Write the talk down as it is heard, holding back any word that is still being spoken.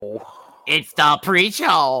It's the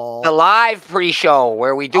pre-show. The live pre-show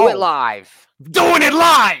where we do it live. Doing it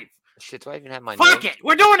live. Shit, do I even have my Fuck notes? it.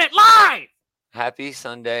 We're doing it live. Happy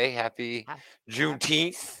Sunday. Happy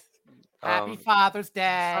Juneteenth. Happy Father's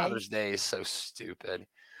Day. Father's Day is so stupid.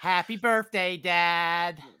 Happy birthday,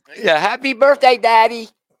 Dad. Yeah, happy birthday, Daddy.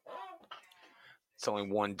 It's only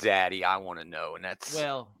one daddy I want to know, and that's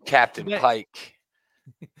Captain Pike,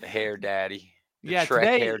 the hair daddy. The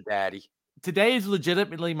Shrek hair daddy. Today is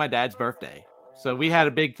legitimately my dad's birthday. So we had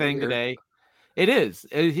a big thing today. It is.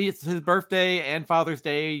 His birthday and Father's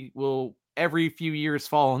Day will every few years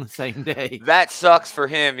fall on the same day. That sucks for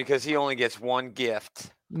him because he only gets one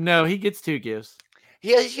gift. No, he gets two gifts.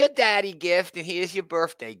 Here's your daddy gift, and here's your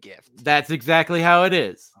birthday gift. That's exactly how it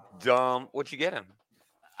is. Dumb. What'd you get him?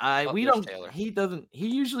 We don't. Taylor. He doesn't. He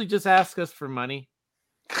usually just asks us for money.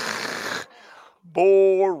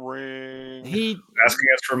 Boring. He asking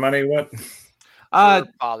us for money. What?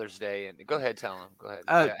 Father's Day, and go ahead, tell him. Go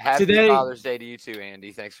ahead. Happy Father's Day to you too,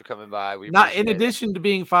 Andy. Thanks for coming by. We not in addition to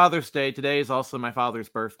being Father's Day, today is also my father's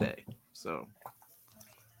birthday. So,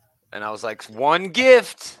 and I was like, one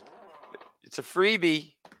gift. It's a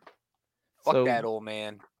freebie. Fuck that old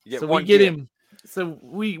man. You get one gift. So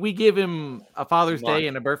we give him a Father's Day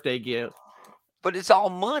and a birthday gift. But it's all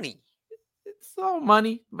money. It's all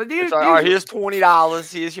money. But all right, here's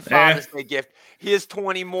 $20. Here's your Father's Day gift. Here's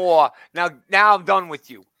 20 more. Now I'm done with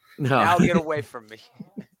you. No. Now get away from me.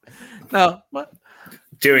 No. What?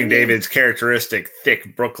 Doing David's characteristic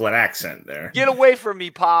thick Brooklyn accent there. Get away from me,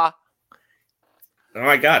 Pa. Oh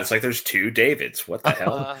my God, it's like there's two Davids. What the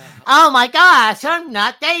hell? Oh my gosh, I'm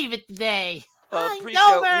not David today.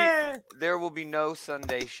 There will be no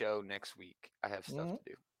Sunday show next week. I have stuff to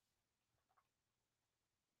do.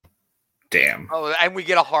 Damn. Oh, and we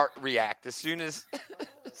get a heart react as soon as.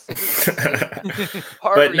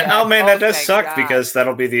 But no, man, that does suck because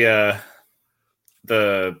that'll be the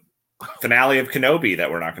finale of Kenobi that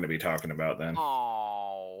we're not going to be talking about then.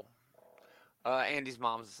 Oh. Andy's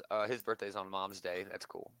mom's his birthday's on Mom's Day. That's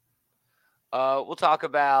cool. We'll talk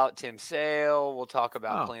about Tim Sale. We'll talk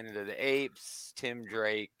about Planet of the Apes, Tim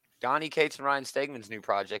Drake, Donnie Cates and Ryan Stegman's new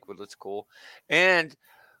project, which looks cool, and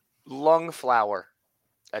Lungflower.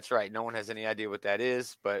 That's right. No one has any idea what that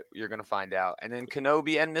is, but you're going to find out. And then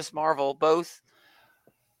Kenobi and Miss Marvel, both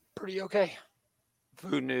pretty okay.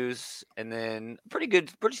 Food news, and then pretty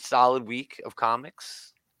solid week of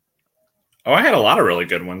comics. Oh, I had a lot of really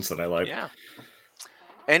good ones that I liked. Yeah.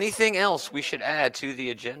 Anything else we should add to the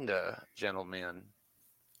agenda, gentlemen?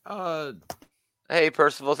 Hey,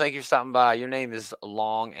 Percival, thank you for stopping by. Your name is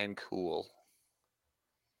long and cool.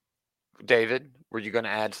 David, were you going to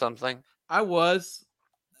add something? I was.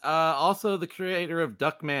 Also, the creator of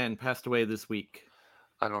Duckman passed away this week.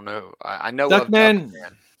 I don't know. I know Duckman.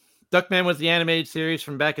 Duckman was the animated series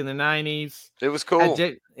from back in the 90s. It was cool.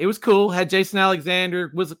 It was cool. Had Jason Alexander.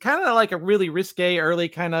 Was kind of like a really risque early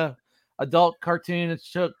kind of adult cartoon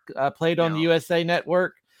that played on the USA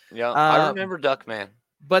Network. Yeah, I remember Duckman.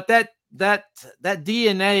 But that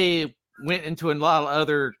DNA went into a lot of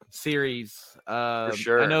other series. For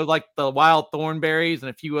sure. I know, like the Wild Thornberries and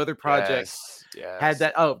a few other projects had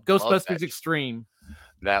that. Oh, Ghostbusters Extreme.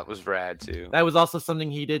 That was rad too. That was also something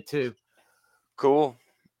he did too. Cool.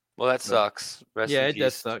 Well, that sucks. It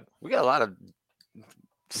does suck. We got a lot of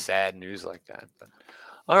sad news like that. But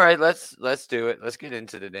all right, let's do it. Let's get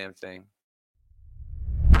into the damn thing.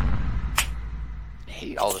 I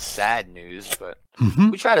hate all the sad news, but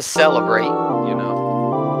we try to celebrate, you know.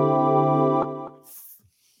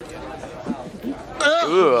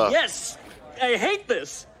 Yes, I hate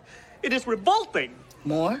this. It is revolting.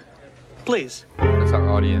 More? Please. That's our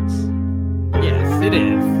audience. Yes, it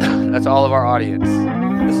is. That's all of our audience.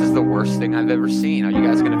 This is the worst thing I've ever seen. Are you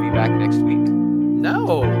guys going to be back next week?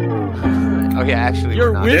 No. Okay, actually,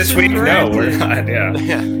 we're not. This week, no, we're not.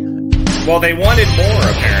 Yeah. Well, they wanted more,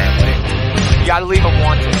 apparently. You got to leave them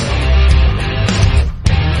wanting.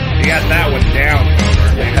 You got that one down,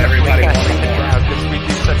 Homer. Everybody wanted more. Because we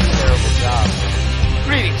do such a terrible job.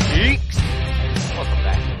 Greetings, geeks. Welcome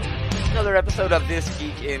back. Another episode of This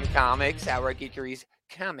Geek in Comics, our Geekery's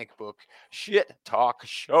comic book shit talk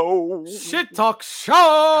show. Shit talk show.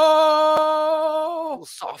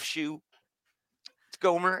 Soft shoe. It's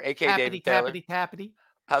Gomer, a.k.a. David Taylor. Tappity.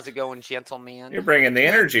 How's it going, gentlemen? You're bringing the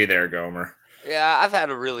energy there, Gomer. Yeah, I've had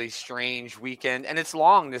a really strange weekend, and it's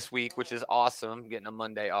long this week, which is awesome, getting a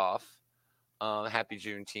Monday off. Happy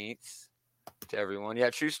Juneteenth to everyone. Yeah,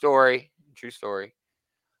 true story.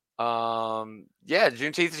 Yeah,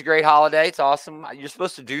 Juneteenth is a great holiday. It's awesome. You're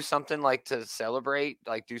supposed to do something like to celebrate,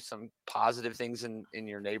 like do some positive things in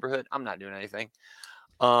your neighborhood. I'm not doing anything.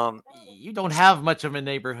 You don't have much of a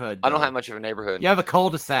neighborhood. I don't though. have much of a neighborhood. You have a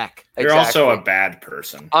cul-de-sac. You're also a bad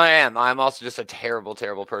person. I am. I'm also just a terrible,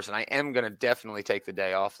 terrible person. I am going to definitely take the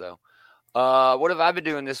day off, though. What have I been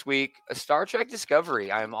doing this week? Star Trek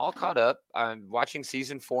Discovery. I'm all caught up. I'm watching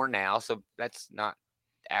season 4 now, so that's not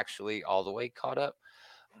actually all the way caught up.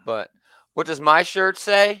 But what does my shirt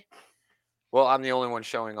say? Well, I'm the only one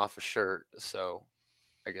showing off a shirt, so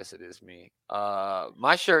I guess it is me.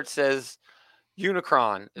 My shirt says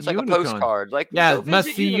Unicron. It's like a postcard. Like, yeah,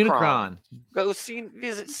 must see Unicron. Go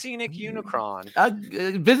visit Scenic Unicron.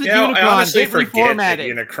 Visit Unicron. I honestly forget that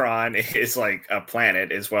formatted. Unicron is like a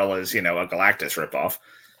planet as well as, a Galactus ripoff.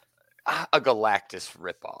 A Galactus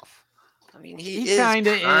ripoff. I mean, he kind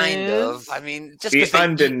of. I mean, just he because they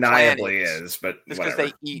undeniably is, but just because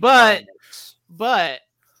they eat. But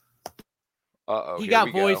he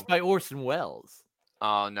got voiced by Orson Welles.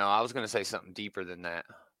 Oh no, I was going to say something deeper than that.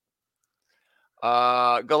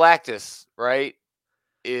 Galactus, right,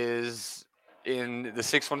 is in the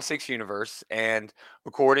 616 universe, and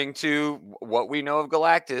according to what we know of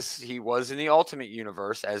Galactus, he was in the Ultimate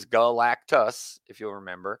Universe as Galactus, if you'll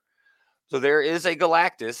remember. So there is a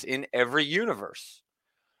Galactus in every universe.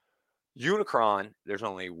 Unicron, there's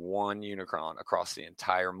only one Unicron across the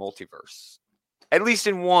entire multiverse. At least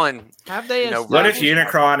in one. Have they? What if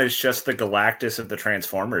Unicron is just the Galactus of the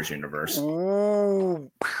Transformers universe?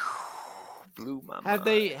 Ooh. Blew my mind. Have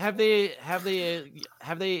they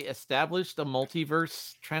established a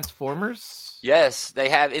multiverse Transformers? Yes, they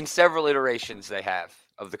have. In several iterations they have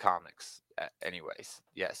of the comics. Anyways,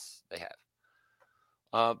 yes, they have.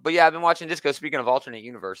 But yeah, I've been watching Disco. Speaking of alternate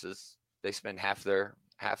universes, they spend half the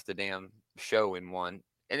damn show in one,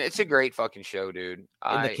 and it's a great fucking show, dude.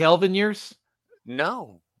 In the Kelvin years?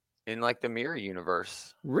 No, in like the Mirror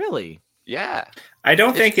universe. Really? Yeah. I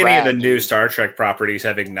don't think any of the new Star Trek properties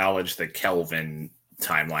have acknowledged the Kelvin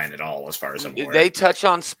timeline at all, as far as I'm aware. They touch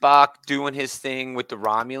on Spock doing his thing with the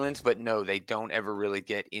Romulans, but no, they don't ever really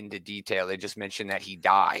get into detail. They just mention that he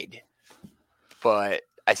died. But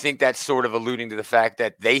I think that's sort of alluding to the fact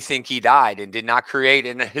that they think he died and did not create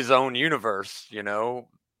in his own universe, in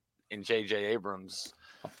J.J. Abrams'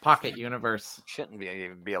 pocket universe. Shouldn't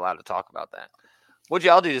even be allowed to talk about that. What'd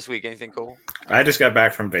y'all do this week? Anything cool? I just got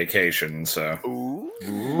back from vacation, so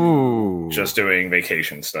Ooh. Just doing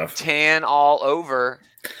vacation stuff. Tan all over.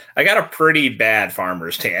 I got a pretty bad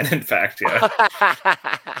farmer's tan, in fact, yeah.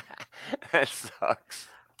 That sucks.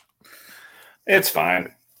 It's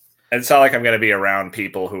fine. It's not like I'm going to be around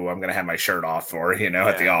people who I'm going to have my shirt off for,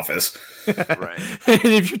 at the office. Right. And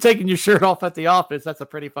if you're taking your shirt off at the office, that's a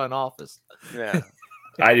pretty fun office. Yeah.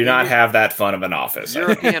 I do not have that fun of an office.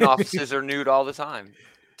 European offices are nude all the time.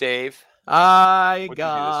 Dave? I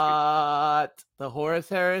got the Horus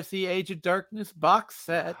Heresy Age of Darkness box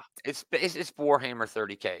set. It's Warhammer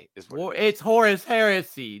 30K. It's Horus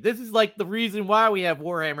Heresy. This is like the reason why we have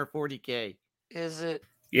Warhammer 40K. Is it?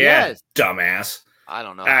 Yeah, yes. Dumbass. I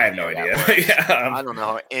don't know. I have no idea. I don't know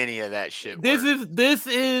how any of that shit works.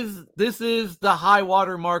 This is the high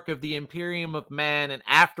water mark of the Imperium of Man, and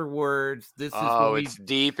afterwards, this is it's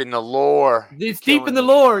deep in the lore. It's deep in the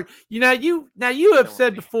lore. You have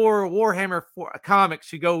said before Warhammer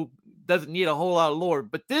comics doesn't need a whole lot of lore,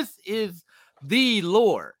 but this is the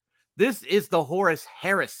lore. This is the Horus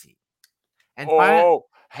Heresy. And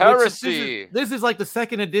Heresy. This is like the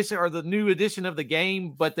second edition or the new edition of the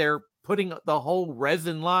game, but they're putting the whole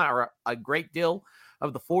resin line, or a great deal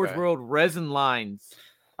of the Forge World resin lines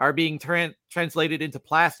are being translated into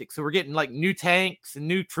plastic. So we're getting like new tanks and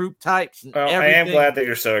new troop types. And everything. I am glad that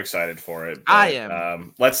you're so excited for it. But, I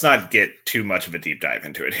am. Let's not get too much of a deep dive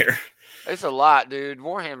into it here. It's a lot, dude.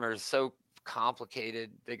 Warhammer is so complicated.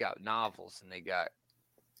 They got novels and they got,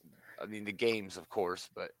 the games, of course,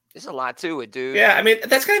 but there's a lot to it, dude. Yeah,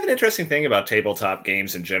 that's kind of an interesting thing about tabletop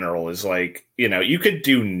games in general is like, you could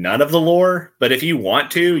do none of the lore, but if you want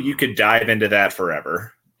to, you could dive into that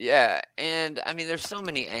forever. Yeah, and there's so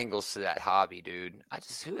many angles to that hobby, dude.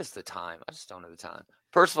 Who has the time? I just don't have the time.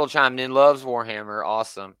 Percival chimed in, loves Warhammer.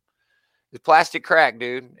 Awesome. It's plastic crack,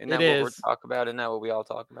 dude. Isn't that what we're talking about? Isn't that what we all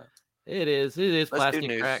talk about? It is. Let's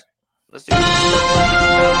plastic crack. Let's do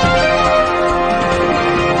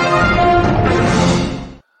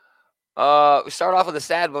We start off with a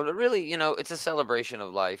sad one, but really, it's a celebration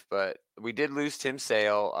of life. But we did lose Tim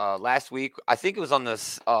Sale last week. I think it was on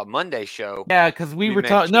this Monday show. Yeah, because we were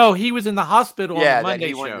talking. No, he was in the hospital on the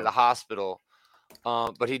Monday show. Went to the hospital.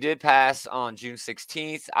 But he did pass on June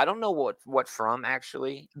 16th. I don't know what from,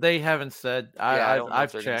 actually. They haven't said.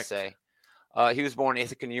 I've checked. Say. He was born in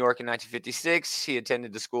Ithaca, New York in 1956. He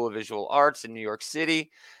attended the School of Visual Arts in New York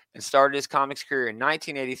City and started his comics career in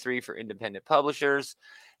 1983 for independent publishers.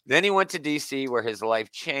 Then he went to DC, where his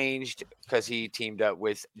life changed because he teamed up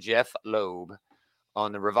with Jeff Loeb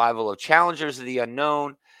on the revival of Challengers of the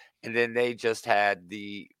Unknown. And then they just had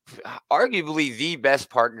arguably the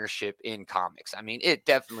best partnership in comics. I mean, it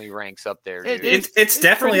definitely ranks up there. It's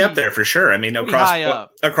definitely up there for sure. I mean,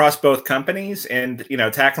 across both companies, and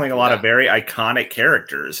tackling a lot of very iconic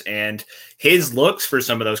characters. And his looks for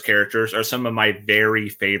some of those characters are some of my very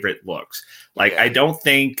favorite looks. Like, I don't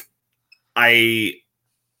think I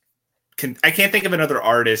can't think of another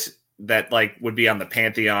artist that like would be on the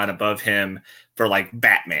pantheon above him for like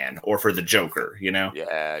Batman or for the Joker,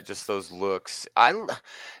 Yeah, just those looks.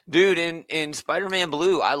 Dude, in Spider-Man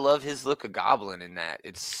Blue, I love his look of Goblin in that.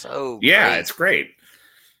 It's so great. It's great.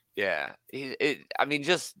 Yeah, I mean,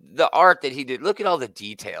 just the art that he did. Look at all the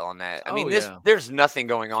detail on that. I mean, there's nothing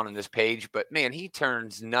going on in this page, but man, he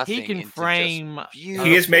turns nothing. He can frame.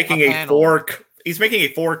 He is making a fork. He's making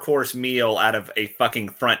a 4-course meal out of a fucking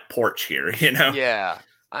front porch here. Yeah,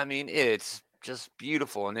 I mean, it's just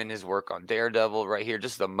beautiful. And then his work on Daredevil right here,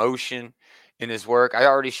 just the motion in his work. I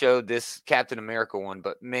already showed this Captain America one,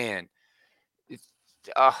 but man,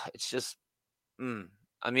 it's just,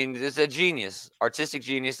 I mean, it's a genius, artistic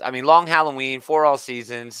genius. I mean, Long Halloween, For All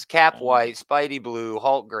Seasons, Cap White, Spidey Blue,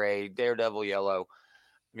 Hulk Gray, Daredevil Yellow.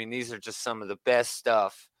 I mean, these are just some of the best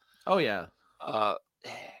stuff. Oh, yeah.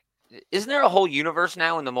 Isn't there a whole universe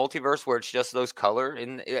now in the multiverse where it's just those color?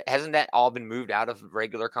 And hasn't that all been moved out of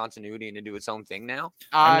regular continuity and into its own thing now?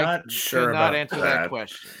 I'm not sure about answer that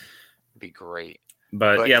question. It'd be great.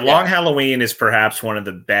 But yeah, Long Halloween is perhaps one of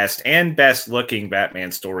the best looking Batman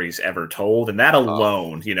stories ever told. And that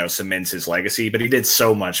alone, cements his legacy. But he did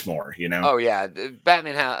so much more, Oh, yeah.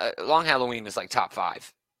 Batman, Long Halloween is like top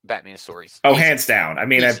 5 Batman stories. Oh, hands down. I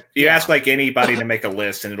mean, you ask like anybody to make a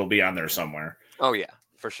list and it'll be on there somewhere. Oh, yeah.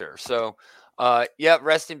 For sure. So,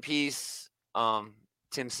 rest in peace,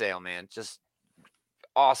 Tim Sale, man. Just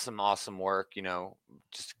awesome work.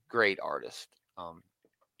 Just great artist.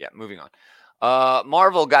 Moving on.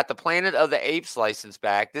 Marvel got the Planet of the Apes license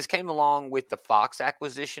back. This came along with the Fox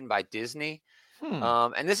acquisition by Disney.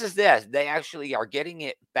 And this is this. They actually are getting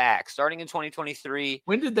it back starting in 2023.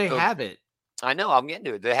 When did they have it? I know. I'm getting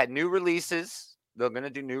to it. They had new releases. They're going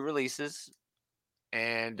to do new releases.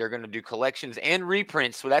 And they're going to do collections and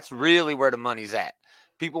reprints. So that's really where the money's at.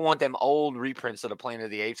 People want them old reprints of the Planet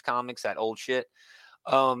of the Apes comics, that old shit.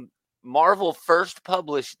 Marvel first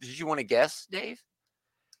published, did you want to guess, Dave?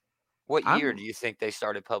 What year do you think they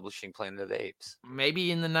started publishing Planet of the Apes?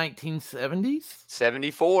 Maybe in the 1970s?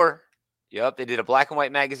 74. Yep, they did a black and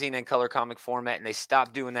white magazine and color comic format, and they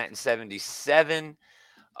stopped doing that in 77.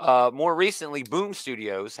 More recently, Boom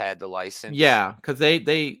Studios had the license. Yeah, because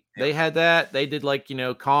they had that. They did like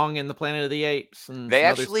Kong and the Planet of the Apes, and they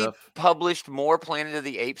actually published more Planet of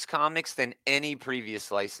the Apes comics than any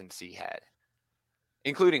previous licensee had,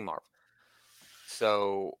 including Marvel.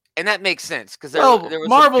 So, and that makes sense because there was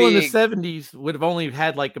Marvel in the 70s would have only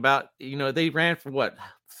had like about they ran for what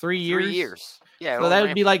 3 years. 3 years. Yeah, so that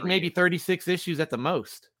would be like maybe 36 issues at the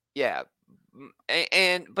most. Yeah.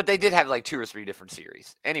 But they did have like 2 or 3 different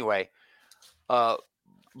series. Anyway,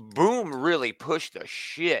 Boom really pushed the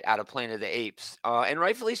shit out of Planet of the Apes, and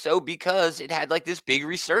rightfully so because it had like this big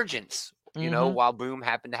resurgence. While Boom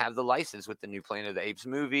happened to have the license with the new Planet of the Apes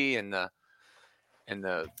movie and the when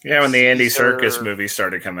the Andy Serkis movie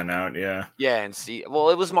started coming out, and it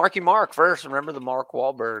was Marky Mark first. Remember the Mark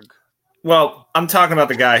Wahlberg? Well, I'm talking about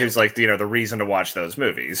the guy who's like, the reason to watch those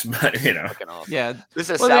movies, but awesome. Yeah.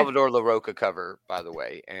 This is a Salvador LaRocca cover, by the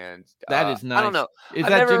way, and that is nice. I don't know. Is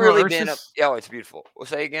I've that never General really Ursus? Oh, it's beautiful. Well,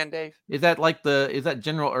 say again, Dave. Is that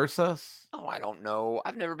General Ursus? Oh, I don't know.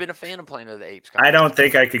 I've never been a fan of Planet of the Apes. I don't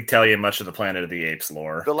think I could tell you much of the Planet of the Apes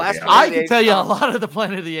lore. I can tell you a lot of the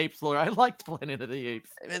Planet of the Apes lore. I liked Planet of the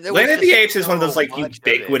Apes. Planet of the Apes is one of those like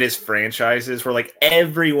ubiquitous franchises where like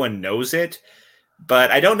everyone knows it.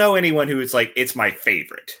 But I don't know anyone who is like, it's my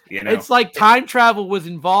favorite. It's like time travel was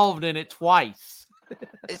involved in it twice.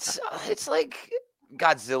 It's like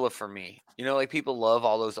Godzilla for me. Like people love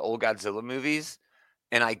all those old Godzilla movies,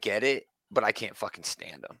 and I get it, but I can't fucking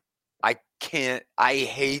stand them. I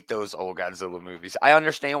hate those old Godzilla movies. I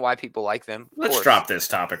understand why people like them. Let's drop this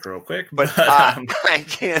topic real quick. But I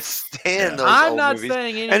can't stand those old movies. I'm not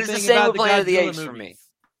saying anything and it's the same about with Planet of the Godzilla Apes movies. for me.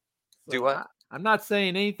 So Do what? I'm not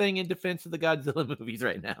saying anything in defense of the Godzilla movies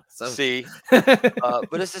right now. So. See, but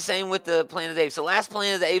it's the same with the Planet of the Apes. The last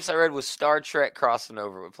Planet of the Apes I read was Star Trek crossing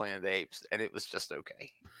over with Planet of the Apes, and it was just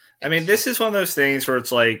okay. I mean, this is one of those things where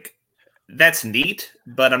it's like, that's neat,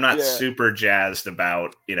 but I'm not super jazzed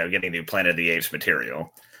about, getting new Planet of the Apes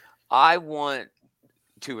material. I want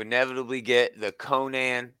to inevitably get the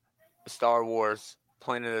Conan, Star Wars,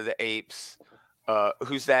 Planet of the Apes.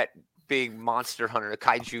 Who's that big monster hunter, the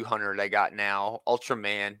kaiju hunter they got now?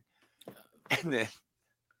 Ultraman, and then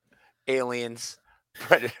Aliens,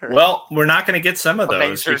 Predator. Well, we're not going to get some of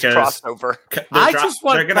those Avengers because crossover.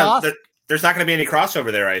 there's not going to be any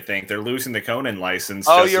crossover there. I think they're losing the Conan license.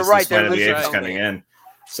 Oh, you're right. Planet of the Apes coming in.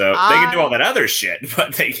 So they can do all that other shit,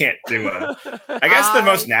 but they can't do I guess the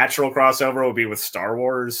most natural crossover will be with Star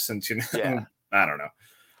Wars, since I don't know.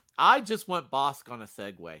 I just want Bosk on a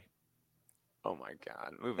Segway. Oh my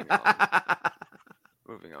God! Moving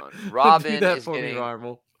on. Robin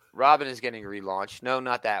is getting relaunched. No,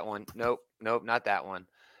 not that one. Nope, not that one.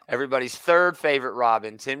 Everybody's third favorite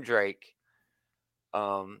Robin, Tim Drake.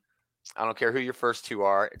 I don't care who your first two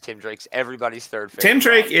are. Tim Drake's everybody's third favorite. Tim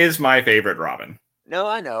Drake Robin. is my favorite Robin. No,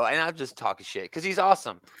 I know, and I'm just talking shit because he's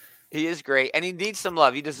awesome. He is great, and he needs some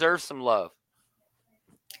love. He deserves some love.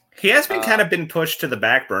 He has been kind of been pushed to the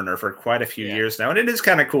back burner for quite a few years now, and it is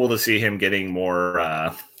kind of cool to see him getting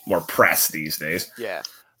more press these days. Yeah.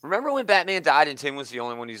 Remember when Batman died and Tim was the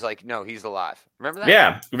only one who's like, no, he's alive. Remember that?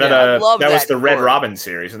 Yeah. That was the Red Robin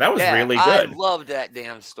series, and that was really good. I loved that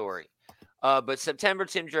damn story. But September,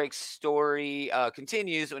 Tim Drake's story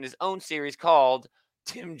continues in his own series called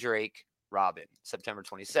Tim Drake Robin. September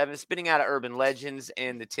 27th, spinning out of Urban Legends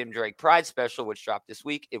and the Tim Drake Pride Special, which dropped this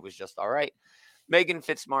week. It was just all right. Megan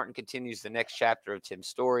Fitzmartin continues the next chapter of Tim's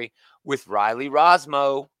story with Riley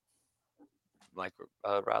Rosmo.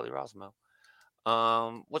 Riley Rosmo.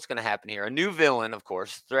 What's going to happen here? A new villain, of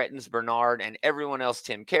course, threatens Bernard and everyone else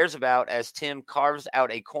Tim cares about as Tim carves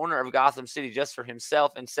out a corner of Gotham City just for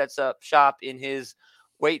himself and sets up shop in his,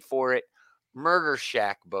 wait for it, Murder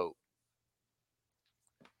Shack boat.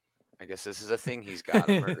 I guess this is a thing he's got,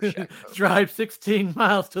 a Murder Shack boat. Drive 16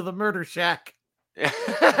 miles to the Murder Shack. Is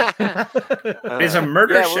a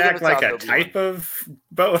Murder Shack like a type of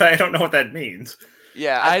boat? I don't know what that means.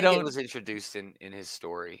 Yeah, I think it was introduced in his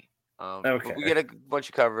story. Okay. We get a bunch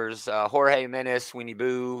of covers. Jorge Jimenez, Sweeney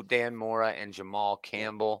Boo, Dan Mora, and Jamal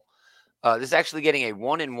Campbell. This is actually getting a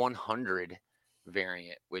 1-in-100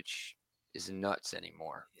 variant, which is nuts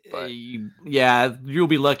anymore. But yeah, you'll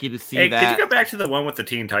be lucky to see that. Could you go back to the one with the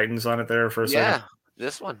Teen Titans on it there for a second? Yeah,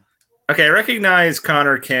 this one. Okay, I recognize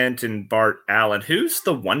Connor Kent and Bart Allen. Who's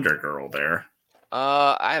the Wonder Girl there?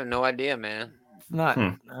 I have no idea, man. It's not.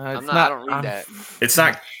 I don't read that. It's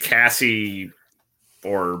not Cassie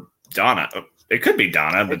or Donna. It could be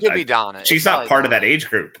Donna, but it could be Donna. She's not part of that age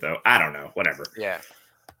group, though. I don't know. Whatever. Yeah.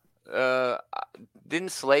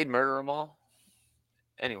 Didn't Slade murder them all?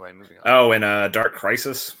 Anyway, moving on. Oh, in Dark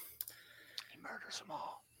Crisis. He murders them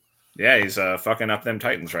all. Yeah, he's fucking up them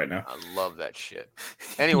Titans right now. I love that shit.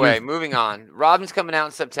 Anyway, moving on. Robin's coming out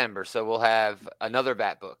in September, so we'll have another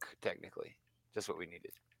Bat book, technically. Just what we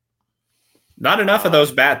needed. Not enough of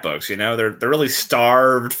those Bat books, you know. They're really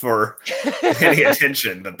starved for any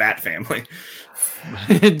attention, the Bat family.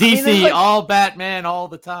 DC, all Batman all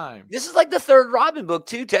the time. This is like the third Robin book,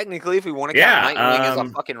 too, technically, if we want to count Nightwing as a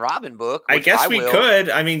fucking Robin book. I guess we could.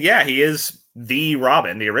 I mean, yeah, he is the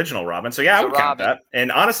Robin, the original Robin. So, yeah, I would count that.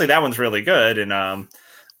 And honestly, that one's really good. And I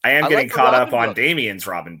am getting caught up on Damian's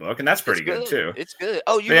Robin book, and that's pretty good, too. It's good.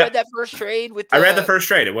 Oh, you read that first trade? I read the first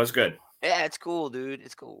trade. It was good. Yeah, it's cool, dude.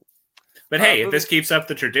 It's cool. But hey, if this keeps up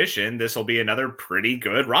the tradition, this will be another pretty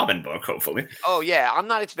good Robin book, hopefully. Oh, yeah. I'm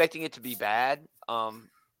not expecting it to be bad. I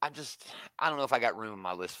don't know if I got room on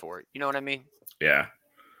my list for it. You know what I mean? Yeah.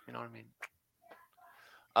 You know what I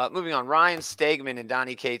mean? Moving on. Ryan Stegman and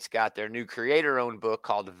Donny Cates got their new creator-owned book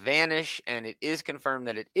called Vanish, and it is confirmed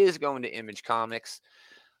that it is going to Image Comics.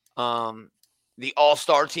 The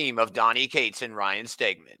all-star team of Donny Cates and Ryan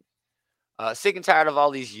Stegman. Sick and tired of all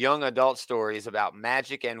these young adult stories about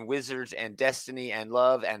magic and wizards and destiny and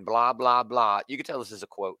love and blah, blah, blah. You can tell this is a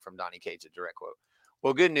quote from Donny Cates, a direct quote.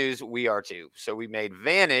 Well, good news, we are too. So we made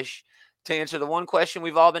Vanish to answer the one question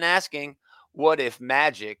we've all been asking. What if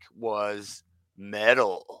magic was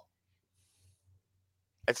metal?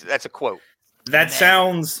 That's a quote. That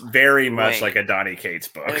sounds very much like a Donny Cates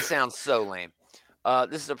book. And it sounds so lame.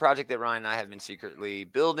 This is a project that Ryan and I have been secretly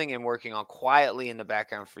building and working on quietly in the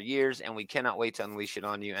background for years, and we cannot wait to unleash it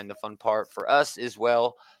on you. And the fun part for us is,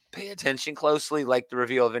 well, pay attention closely. Like the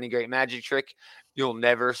reveal of any great magic trick, you'll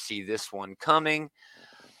never see this one coming.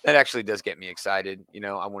 That actually does get me excited. You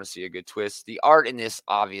know, I want to see a good twist. The art in this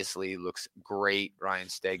obviously looks great. Ryan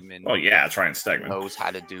Stegman. Oh, yeah, it's Ryan Stegman. Knows how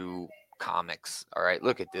to do comics. All right,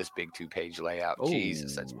 look at this big 2-page layout. Ooh.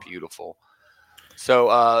 Jesus, that's beautiful.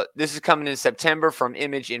 So this is coming in September from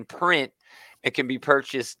Image in print, It can be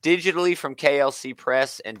purchased digitally from KLC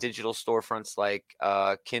Press and digital storefronts like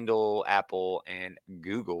Kindle, Apple, and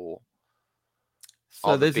Google.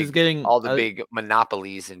 So this is getting all the big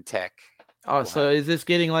monopolies in tech. Oh, so is this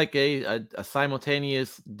getting like a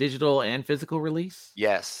simultaneous digital and physical release?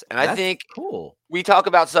 Yes. And I think cool. We talk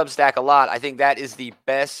about Substack a lot. I think that is the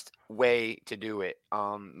best way to do it.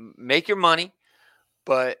 Make your money,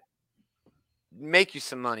 but make you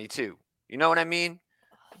some money too. You know what I mean?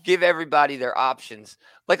 Give everybody their options.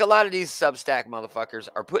 Like a lot of these Substack motherfuckers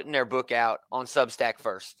are putting their book out on Substack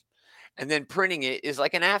first, and then printing it is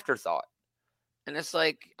like an afterthought. And it's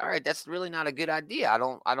like, all right, that's really not a good idea. I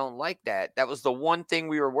don't like that. That was the one thing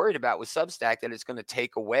we were worried about with Substack, that it's going to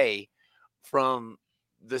take away from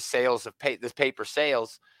the sales of the paper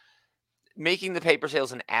sales. Making the paper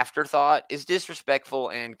sales an afterthought is disrespectful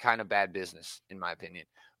and kind of bad business, in my opinion.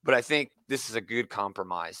 But I think this is a good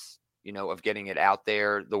compromise, of getting it out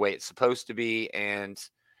there the way it's supposed to be. And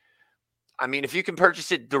I mean, if you can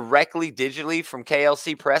purchase it directly digitally from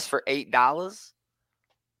KLC Press for $8,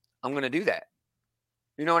 I'm going to do that.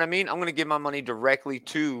 You know what I mean? I'm going to give my money directly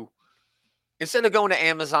to, instead of going to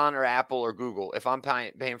Amazon or Apple or Google, if I'm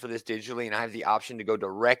paying for this digitally and I have the option to go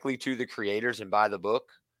directly to the creators and buy the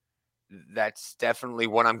book, that's definitely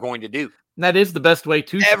what I'm going to do. That is the best way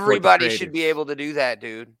to. Everybody should be able to do that,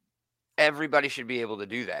 dude. Everybody should be able to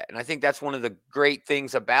do that. And I think that's one of the great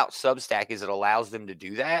things about Substack is it allows them to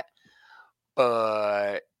do that,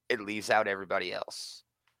 but it leaves out everybody else.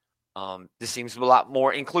 This seems a lot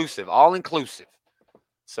more inclusive, all inclusive.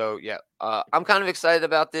 So yeah, I'm kind of excited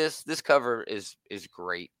about this. This cover is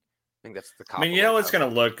great. I think that's the. I mean, it's going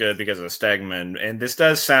to look good because of Stegman, and this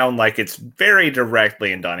does sound like it's very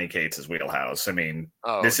directly in Donny Cates' wheelhouse. I mean,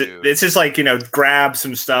 this is like grab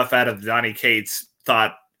some stuff out of Donny Cates'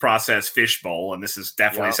 thought process fishbowl, and this is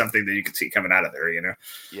definitely something that you can see coming out of there.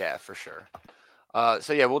 Yeah, for sure.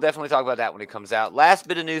 So yeah, we'll definitely talk about that when it comes out. Last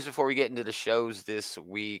bit of news before we get into the shows this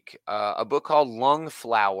week: a book called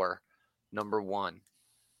Lungflower #1.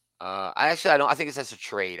 I think it's as a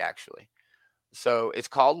trade, actually. So it's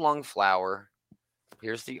called Lungflower.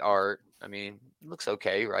 Here's the art. I mean, it looks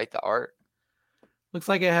okay, right? The art looks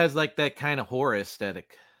like it has like that kind of horror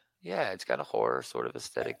aesthetic. Yeah, it's got a horror sort of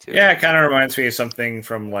aesthetic too. Yeah, it kind of reminds me of something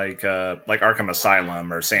from like Arkham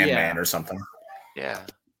Asylum or Sandman or something. Yeah.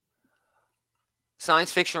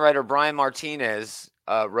 Science fiction writer Brian Martinez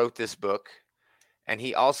wrote this book, and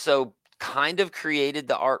he also kind of created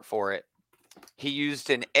the art for it. He used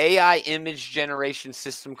an AI image generation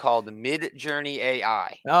system called Midjourney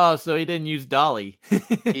AI. Oh, so he didn't use DALL-E.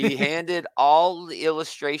 He handed all the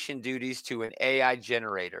illustration duties to an AI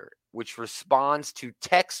generator, which responds to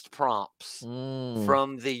text prompts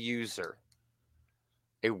from the user.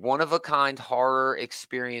 A one-of-a-kind horror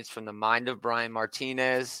experience from the mind of Brian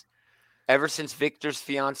Martinez. Ever since Victor's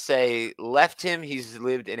fiance left him, he's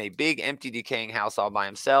lived in a big, empty, decaying house all by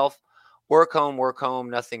himself. Work home,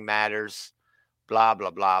 nothing matters. Blah,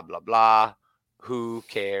 blah, blah, blah, blah. Who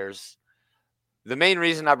cares? The main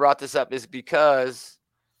reason I brought this up is because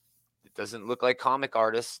it doesn't look like comic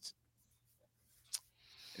artists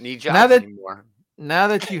need jobs anymore. Now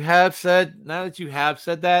that you have said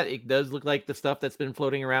that, it does look like the stuff that's been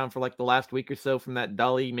floating around for like the last week or so from that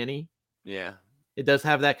DALL-E mini. Yeah. It does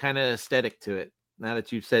have that kind of aesthetic to it. Now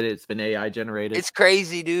that you've said it's been AI generated. It's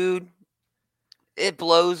crazy, dude. It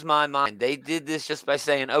blows my mind. They did this just by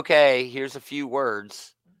saying, okay, here's a few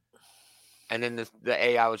words. And then the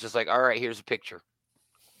AI was just like, all right, here's a picture.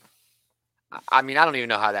 I mean, I don't even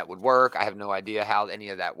know how that would work. I have no idea how any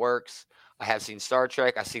of that works. I have seen Star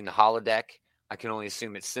Trek. I've seen the holodeck. I can only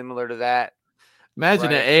assume it's similar to that. Imagine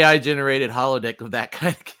an AI generated holodeck of that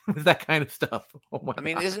kind of stuff. Oh my I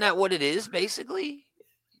mean, God. isn't that what it is, basically?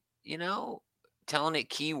 Telling it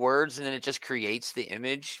keywords and then it just creates the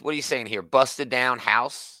image. What are you saying here? Busted down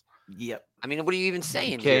house? Yep. I mean, what are you even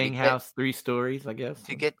saying? Decaying house, 3 stories, I guess.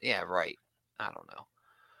 Yeah, right. I don't know.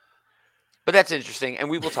 But that's interesting, and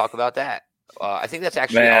we will talk about that. I think that's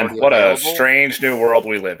actually what available. A strange new world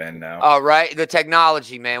we live in now. Oh, right. The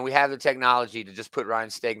technology, man. We have the technology to just put Ryan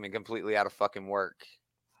Stegman completely out of fucking work.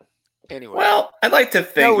 Anyway. Well, I'd like to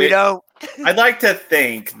think. No, we don't. I'd like to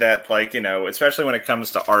think that, especially when it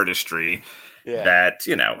comes to artistry, that,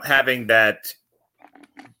 having that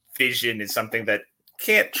vision is something that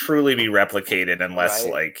can't truly be replicated unless,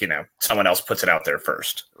 someone else puts it out there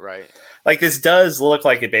first. Right. Like, this does look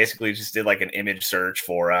like it basically just did, an image search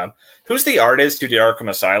for, who's the artist who did Arkham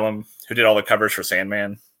Asylum, who did all the covers for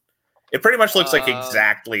Sandman? It pretty much looks like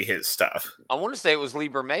exactly his stuff. I want to say it was Lee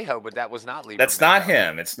Bermejo, but that was not Lee That's Bermejo. Not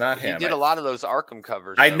him. It's not him. He did a lot of those Arkham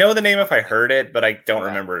covers. I know the name if I heard it, but I don't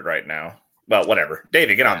remember it right now. Well, whatever.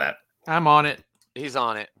 David, get on that. I'm on it. He's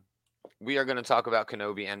on it. We are going to talk about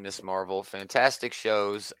Kenobi and Ms. Marvel. Fantastic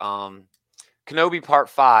shows. Kenobi Part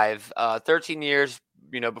 5, 13 years,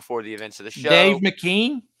 before the events of the show. Dave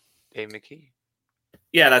McKean? Dave McKee.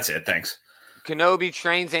 Yeah, that's it. Thanks. Kenobi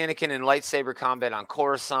trains Anakin in lightsaber combat on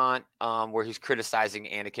Coruscant, where he's criticizing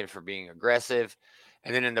Anakin for being aggressive.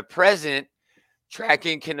 And then in the present,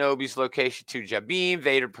 tracking Kenobi's location to Jabim,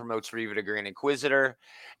 Vader promotes Reva to Grand Inquisitor.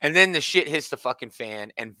 And then the shit hits the fucking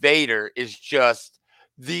fan, and Vader is just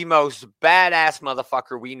the most badass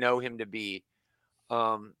motherfucker we know him to be.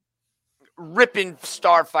 Ripping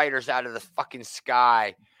starfighters out of the fucking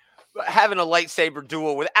sky, having a lightsaber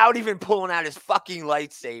duel without even pulling out his fucking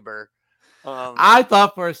lightsaber. I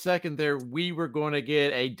thought for a second there we were going to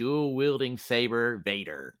get a dual wielding saber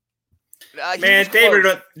Vader. Man,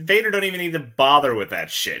 Vader don't even need to bother with that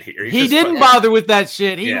shit here. He didn't bother with that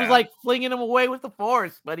shit. He was like flinging him away with the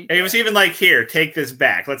Force, but he was even like, "Here, take this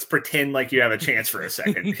back. Let's pretend like you have a chance for a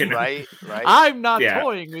second." Right. I'm not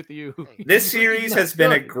toying with you. This series has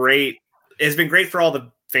been great for all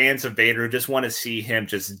the fans of Vader who just want to see him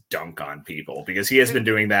just dunk on people, because he has been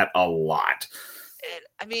doing that a lot.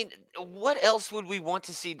 I mean, what else would we want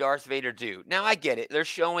to see Darth Vader do? Now, I get it. They're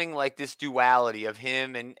showing like this duality of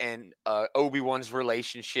him and Obi-Wan's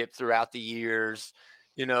relationship throughout the years.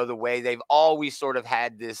 The way they've always sort of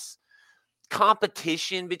had this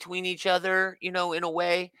competition between each other, in a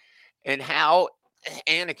way, and how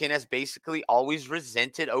Anakin has basically always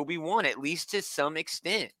resented Obi-Wan, at least to some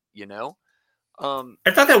extent, I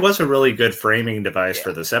thought that was a really good framing device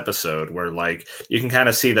for this episode, where like you can kind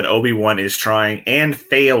of see that Obi-Wan is trying and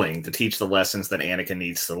failing to teach the lessons that Anakin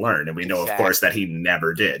needs to learn. And we know, of course, that he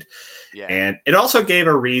never did. Yeah. And it also gave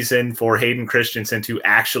a reason for Hayden Christensen to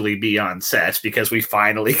actually be on set, because we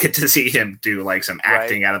finally get to see him do like some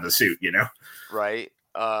acting out of the suit, Right.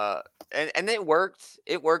 And it worked.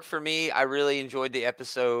 It worked for me. I really enjoyed the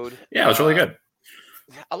episode. Yeah, it was really good.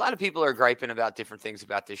 A lot of people are griping about different things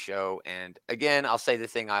about this show. And again, I'll say the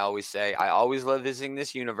thing I always say. I always love visiting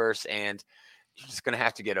this universe, and you're just going to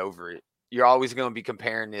have to get over it. You're always going to be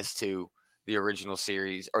comparing this to the original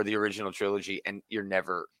series or the original trilogy, and you're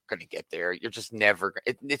never going to get there. You're just never,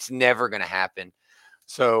 it's never going to happen.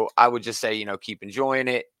 So I would just say, keep enjoying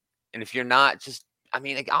it. And if you're not,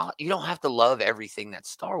 you don't have to love everything that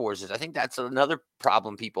Star Wars is. I think that's another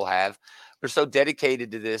problem people have. They're so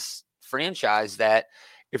dedicated to this franchise that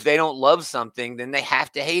if they don't love something, then they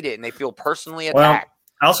have to hate it, and they feel personally attacked.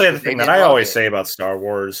 Well, I'll say the thing that I always say about Star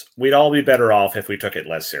Wars: we'd all be better off if we took it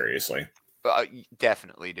less seriously.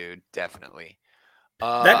 Definitely, dude. Definitely.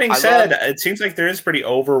 That being said, it seems like there is pretty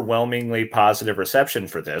overwhelmingly positive reception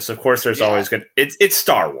for this. Of course, there's always going to, it's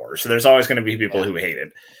Star Wars, so there's always going to be people who hate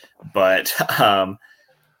it. But I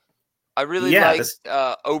really liked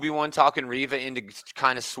Obi-Wan talking Reva into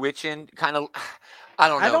kind of switching, I don't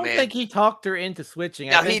know. I don't think he talked her into switching.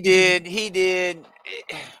 No, he did. He did.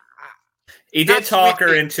 He did talk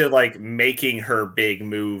her into like making her big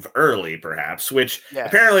move early, perhaps, which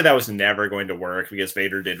apparently that was never going to work, because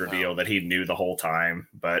Vader did reveal that he knew the whole time.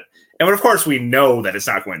 And of course we know that it's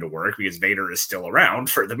not going to work because Vader is still around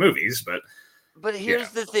for the movies. But here's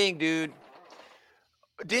the thing, dude.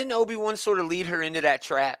 Didn't Obi-Wan sort of lead her into that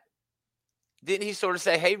trap? Didn't he sort of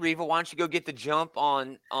say, "Hey, Reva, why don't you go get the jump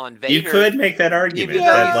on Vader?" You could make that argument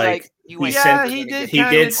that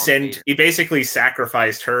he basically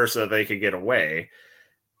sacrificed her so they could get away,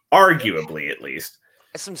 arguably at least.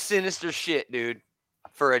 That's some sinister shit, dude.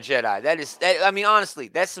 For a Jedi, honestly,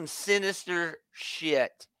 that's some sinister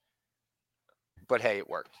shit. But hey, it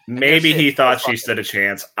worked. Maybe he thought she stood a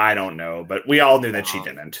chance. I don't know, but we all knew that she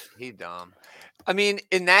didn't. He dumb.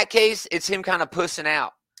 In that case, it's him kind of pussing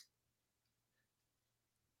out.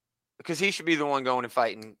 Because he should be the one going and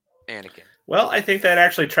fighting Anakin. Well, I think that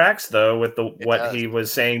actually tracks, though, with what he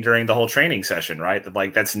was saying during the whole training session, right? That,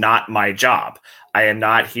 like, that's not my job. I am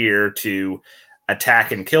not here to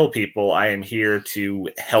attack and kill people. I am here to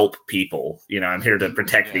help people. I'm here to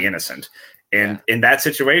protect the innocent. And in that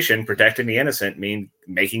situation, protecting the innocent means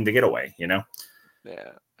making the getaway, Yeah,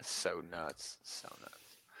 so nuts. So nuts.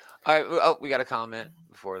 All right. Oh, we got a comment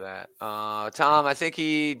before that. Tom, I think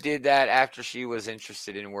he did that after she was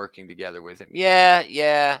interested in working together with him.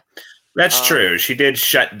 Yeah. That's true. She did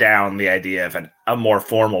shut down the idea of a more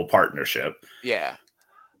formal partnership. Yeah.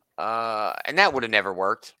 And that would have never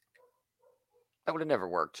worked.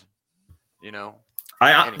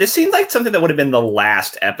 This seemed like something that would have been the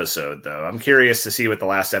last episode, though. I'm curious to see what the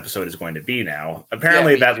last episode is going to be now.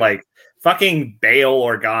 Apparently fucking Bail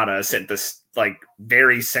Organa sent this like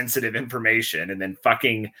very sensitive information, and then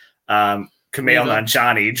fucking Kumail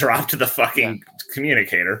Nanjiani dropped the fucking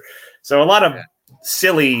communicator. So a lot of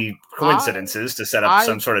silly coincidences to set up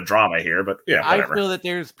some sort of drama here, but yeah, whatever. I feel that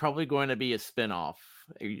there's probably going to be a spinoff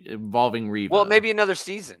involving Reva. Well, maybe another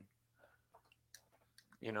season.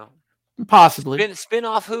 Possibly. Spin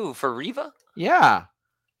off who? For Reva? Yeah.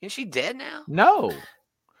 Isn't she dead now? No.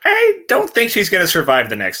 I don't think she's going to survive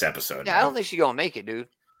the next episode. Yeah, I don't think she's going to make it, dude.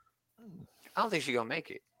 I don't think she's going to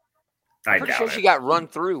make it. I'm pretty sure she got run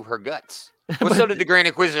through her guts. Well, so did the Grand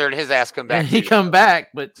Inquisitor, and his ass come back. He come back,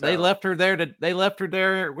 but they left her there. They left her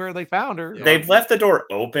there where they found her. They've left the door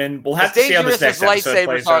open. We'll have to see how this next episode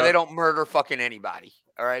plays out. They don't murder fucking anybody.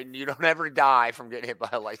 All right, you don't ever die from getting hit by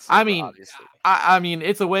a lightsaber. I mean,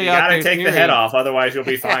 it's a way out there. You gotta take the head off, otherwise you'll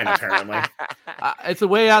be fine. Apparently, it's a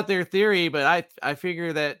way out there theory, but I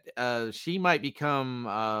figure that she might become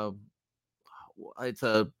an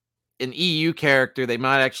EU character. They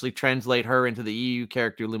might actually translate her into the EU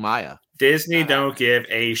character Lumaya. Disney don't give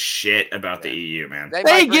a shit about the EU, man.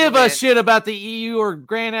 They give a shit about the EU, or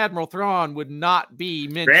Grand Admiral Thrawn would not be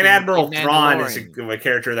mentioned. Grand Admiral Thrawn is a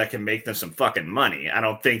character that can make them some fucking money. I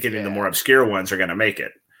don't think any of the more obscure ones are going to make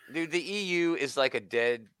it. Dude, the EU is like a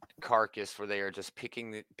dead carcass where they are just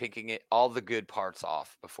picking it all the good parts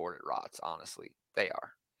off before it rots. Honestly, they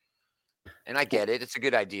are. And I get it; it's a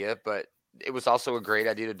good idea, but it was also a great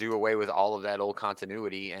idea to do away with all of that old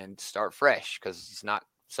continuity and start fresh, because it's not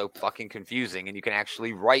so fucking confusing, and you can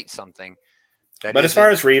actually write something. But as far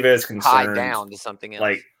as Reva is concerned, tied down to something else.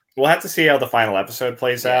 Like, we'll have to see how the final episode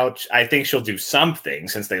plays out. I think she'll do something,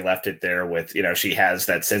 since they left it there with, she has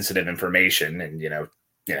that sensitive information, and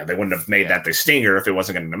they wouldn't have made that the stinger if it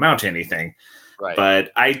wasn't going to amount to anything. Right.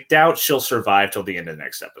 But I doubt she'll survive till the end of the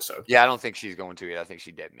next episode. Yeah, I don't think she's going to. I think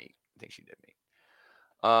she's dead meat.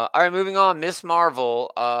 All right, moving on. Miss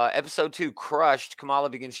Marvel, episode 2, Crushed. Kamala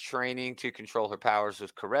begins training to control her powers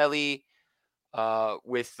with Corelli,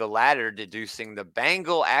 with the latter deducing the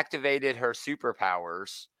bangle activated her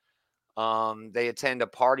superpowers. They attend a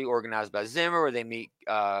party organized by Zimmer where they meet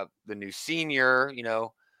the new senior.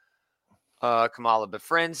 Kamala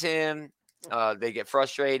befriends him. They get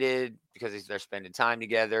frustrated because they're spending time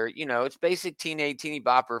together. It's basic teeny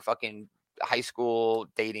bopper fucking high school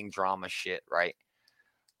dating drama shit, right?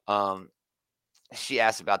 She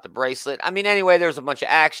asks about the bracelet. Anyway, there's a bunch of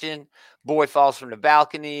action. Boy falls from the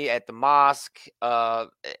balcony at the mosque.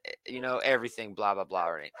 Everything, blah, blah, blah.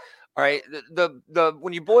 Right? All right. The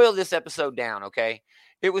when you boil this episode down, okay,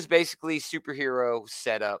 it was basically superhero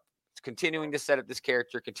setup. It's continuing to set up this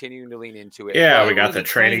character, continuing to lean into it. Yeah, we got the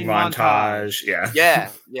training montage.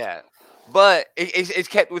 Yeah. But it's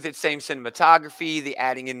kept with its same cinematography, the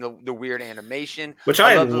adding in the weird animation. Which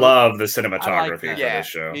I love the cinematography for this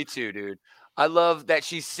show. Me too, dude. I love that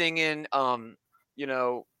she's singing,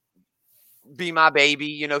 Be My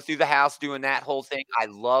Baby, through the house, doing that whole thing. I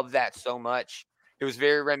love that so much. It was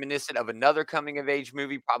very reminiscent of another coming-of-age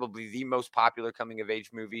movie, probably the most popular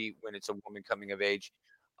coming-of-age movie when it's a woman coming of age,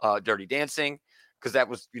 Dirty Dancing, because that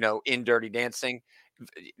was, in Dirty Dancing.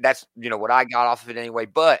 That's, what I got off of it anyway.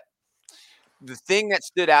 But the thing that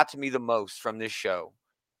stood out to me the most from this show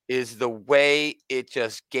is the way it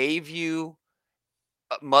just gave you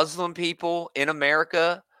Muslim people in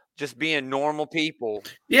America just being normal people.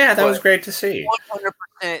 Yeah, that was great to see.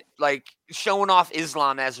 100% like showing off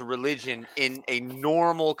Islam as a religion in a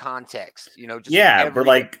normal context. They're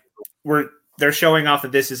showing off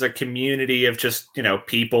that this is a community of just,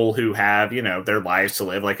 people who have, their lives to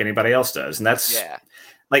live like anybody else does. And that's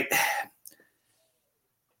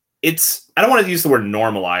I don't want to use the word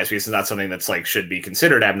normalized because it's not something that's should be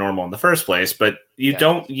considered abnormal in the first place, but you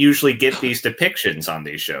don't usually get these depictions on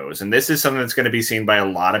these shows. And this is something that's going to be seen by a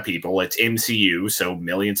lot of people. It's MCU, so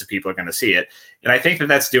millions of people are going to see it. And I think that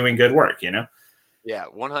that's doing good work, Yeah,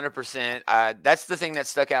 100%. That's the thing that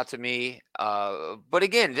stuck out to me. But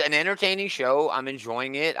again, an entertaining show. I'm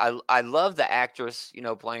enjoying it. I love the actress,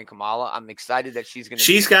 playing Kamala. I'm excited that she's going to.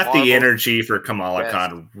 She's got the energy for Kamala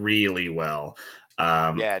Khan really well.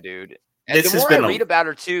 Yeah, dude. And the more I read about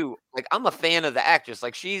her too, I'm a fan of the actress.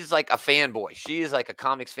 She's a fanboy. She is a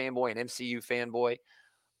comics fanboy, an MCU fanboy.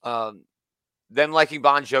 Them liking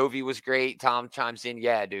Bon Jovi was great. Tom chimes in,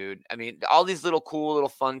 yeah, dude. All these little cool, little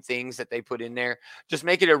fun things that they put in there just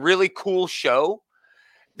make it a really cool show.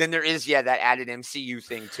 Then there is, that added MCU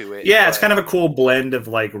thing to it. Yeah, it's kind of a cool blend of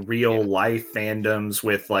real life fandoms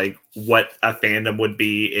with what a fandom would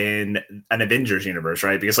be in an Avengers universe,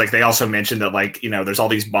 right? Because they also mentioned that there's all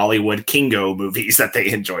these Bollywood Kingo movies that they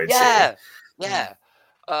enjoyed. Yeah.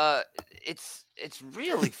 It's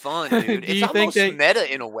really fun, dude. It's almost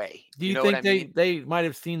meta in a way. Do you think they might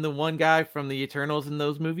have seen the one guy from the Eternals in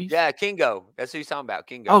those movies? Yeah, Kingo. That's who he's talking about.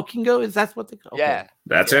 Kingo. Oh, Kingo, that's what they call. Yeah,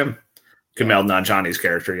 that's him. Kumail Nanjiani's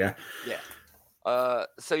character, Yeah.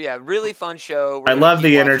 So yeah, really fun show. I love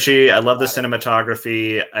the energy. I love the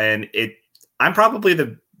cinematography, and I'm probably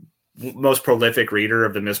the most prolific reader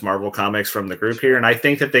of the Ms. Marvel comics from the group here, and I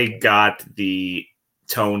think that they got the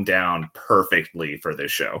tone down perfectly for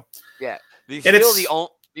this show. Yeah,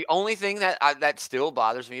 the only thing that still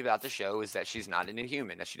bothers me about the show is that she's not an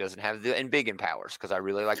Inhuman, that she doesn't have the Embiggen powers, because I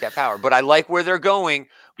really like that power. But I like where they're going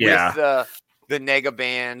with the Nega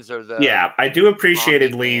bands or the. Yeah, I do appreciate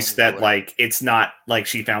at least that, like, it's not like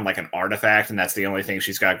she found like an artifact and that's the only thing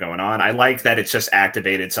she's got going on. I like that it's just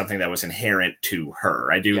activated something that was inherent to her.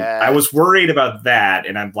 I do. Yes. I was worried about that,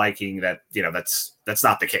 and I'm liking that. That's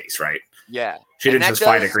not the case, right? Yeah, she didn't just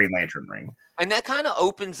find a Green Lantern ring, and that kind of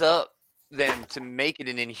opens up them to make it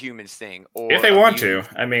an Inhumans thing, or if they want to.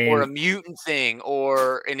 I mean, or a mutant thing,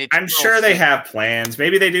 or an. I'm sure they have plans.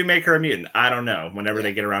 Maybe they do make her a mutant. I don't know. Whenever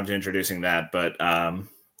they get around to introducing that, but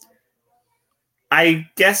I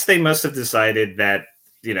guess they must have decided that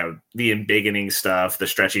the embiggening stuff, the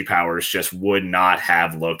stretchy powers, just would not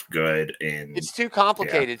have looked good in. It's too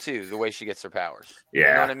complicated too. The way she gets her powers. Yeah,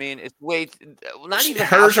 you know what I mean. It's way not even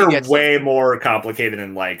hers are way more complicated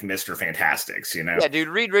than like Mr. Fantastic's. Yeah, dude.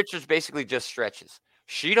 Reed Richards basically just stretches.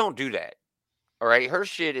 She don't do that. All right, her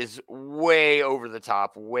shit is way over the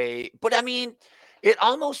top. But I mean. It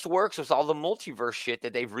almost works with all the multiverse shit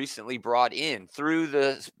that they've recently brought in through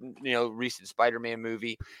the recent Spider-Man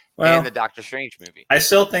movie and the Doctor Strange movie. I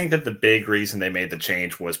still think that the big reason they made the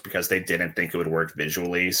change was because they didn't think it would work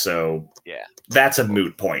visually. So yeah, that's a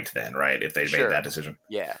moot point then, right? If they made that decision.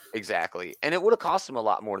 Yeah, exactly. And it would have cost them a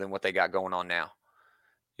lot more than what they got going on now.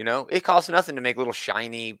 It costs nothing to make little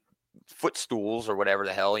shiny footstools or whatever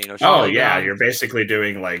the hell, you're basically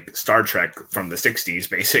doing like Star Trek from the 60s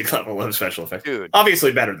basic level of special effects. Dude,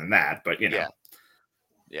 obviously better than that, but yeah.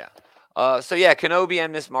 So yeah, Kenobi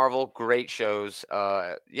and Ms. Marvel, great shows.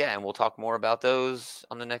 And we'll talk more about those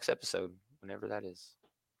on the next episode, whenever that is,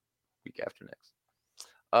 week after next.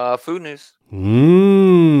 Food news.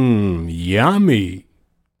 Yummy.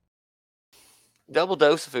 Double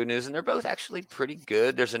dose of food news, and they're both actually pretty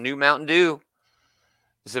good. There's a new Mountain Dew.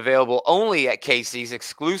 It's available only at Casey's,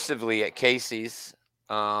 exclusively at Casey's.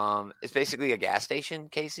 It's basically a gas station,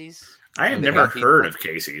 Casey's. I have never heard of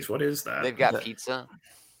Casey's. What is that? They've got pizza.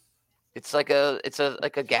 It's like a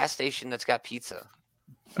gas station that's got pizza.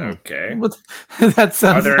 Okay. That sounds.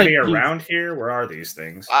 Are there any around here? Where are these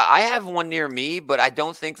things? I have one near me, but I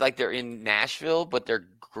don't think like they're in Nashville, but they're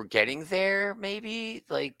getting there. Maybe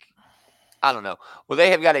like. I don't know. Well, they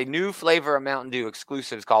have got a new flavor of Mountain Dew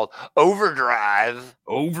exclusives called Overdrive.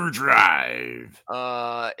 Overdrive.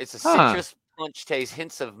 It's a citrus punch taste,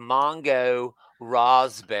 hints of mango,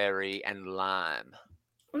 raspberry, and lime.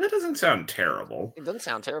 Well, that doesn't sound terrible. It doesn't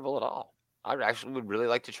sound terrible at all. I actually would really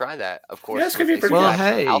like to try that. Of course. Yes, could be pretty well,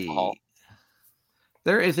 hey. Alcohol.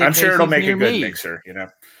 There is I'm sure it'll make a good mixer,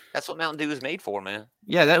 That's what Mountain Dew is made for, man.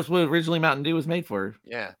 Yeah, that was what originally Mountain Dew was made for.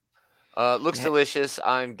 Yeah. Looks delicious.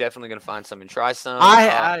 I'm definitely going to find some and try some.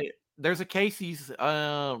 There's a Casey's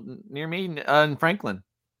near me in Franklin.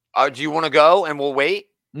 Do you want to go and we'll wait?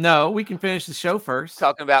 No, we can finish the show first.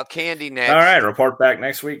 Talking about candy next. All right, report back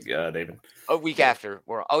next week, David. A week after.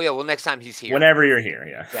 Next time he's here. Whenever you're here,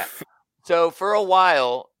 yeah. So for a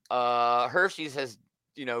while, Hershey's has,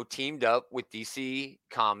 teamed up with DC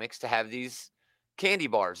Comics to have these candy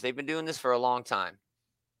bars. They've been doing this for a long time.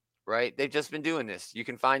 Right? They've just been doing this. You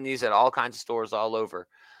can find these at all kinds of stores all over.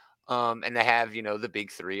 And they have, the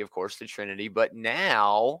big three, of course, the Trinity. But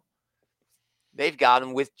now they've got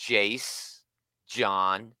them with Jace,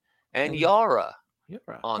 John, and Yara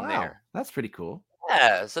on there. That's pretty cool.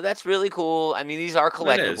 Yeah, so that's really cool. I mean, these are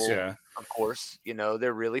collectible, of course.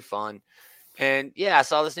 They're really fun. And yeah, I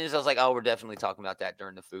saw this news. I was like, oh, we're definitely talking about that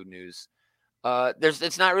during the food news.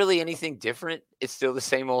 It's not really anything different. It's still the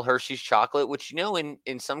same old Hershey's chocolate, which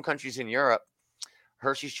in some countries in Europe,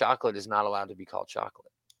 Hershey's chocolate is not allowed to be called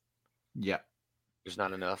chocolate. Yeah, there's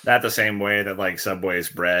not enough. That the same way that like Subway's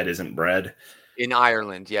bread isn't bread in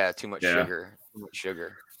Ireland. Yeah, too much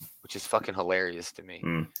sugar, which is fucking hilarious to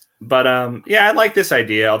me. But I like this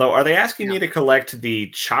idea. Although, are they asking me to collect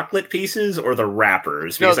the chocolate pieces or the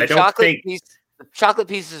wrappers? Because I don't think. The chocolate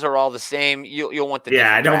pieces are all the same. You'll want the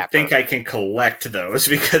I don't wrapper. think I can collect those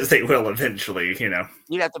because they will eventually,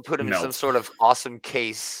 You'd have to put them in some sort of awesome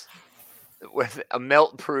case with a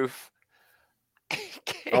melt-proof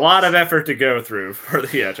case. A lot of effort to go through for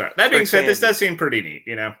the That being said, this does seem pretty neat,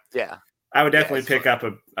 Yeah. I would definitely pick up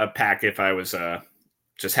a pack if I was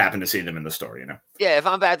just happened to see them in the store, Yeah, if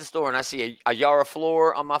I'm at the store and I see a Yara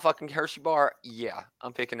floor on my fucking Hershey bar, yeah,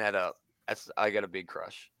 I'm picking that up. I got a big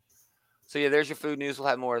crush. So yeah, there's your food news. We'll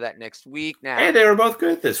have more of that next week. Now, hey, they were both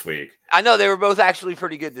good this week. I know they were both actually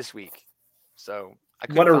pretty good this week. So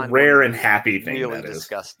what a rare and happy thing really that is.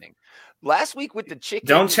 Disgusting. Last week with the chicken.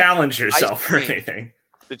 Don't challenge yourself or anything.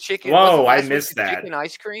 The chicken. Whoa, I missed that. Chicken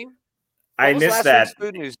ice cream. I missed that.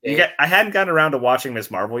 Food news day? I hadn't gotten around to watching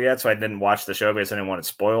Ms. Marvel yet, so I didn't watch the show because I didn't want it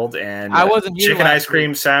spoiled. And I wasn't chicken ice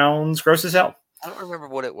cream sounds gross as hell. I don't remember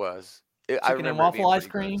what it was. Chicken and waffle ice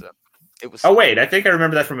cream. It was. Oh wait, I think I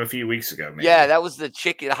remember that from a few weeks ago. Maybe. Yeah, that was the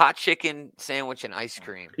hot chicken sandwich and ice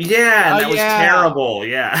cream. Yeah, that was terrible.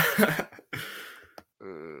 Yeah.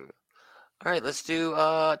 All right, let's do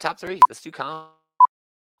top 3. Let's do comments.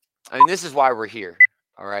 I mean, this is why we're here.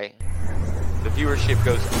 All right, the viewership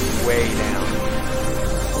goes way down.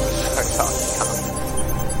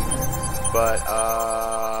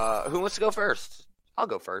 But who wants to go first? I'll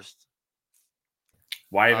go first.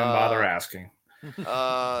 Why even bother asking?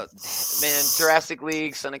 Man, Jurassic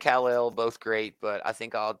League, Son of Kal-El, both great, but I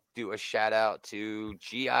think I'll do a shout out to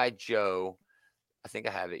G.I. Joe. I think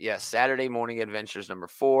I have it. Yes, Saturday Morning Adventures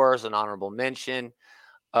 #4 is an honorable mention.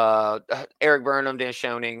 Eric Burnham, Dan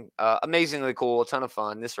Schoening, amazingly cool, a ton of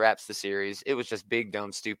fun. This wraps the series. It was just big,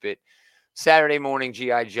 dumb, stupid. Saturday morning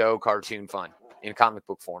G.I. Joe cartoon fun in comic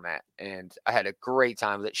book format, and I had a great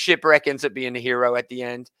time with it. Shipwreck ends up being the hero at the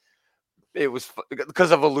end. It was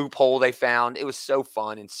because of a loophole they found. It was so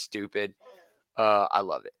fun and stupid. I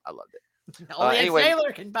loved it. Only a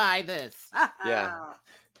sailor can buy this. Yeah.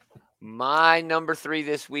 My number 3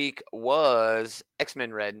 this week was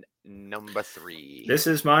X-Men Red #3. This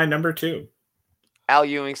is my number 2. Al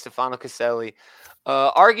Ewing, Stefano Caselli.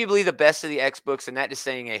 Arguably the best of the X books, and that is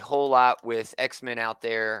saying a whole lot with X-Men out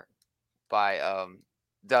there by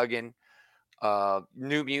Duggan.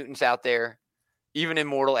 New Mutants out there. Even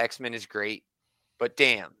Immortal X-Men is great. But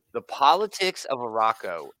damn, the politics of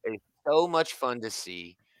Arakko is so much fun to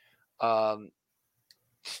see. Oh,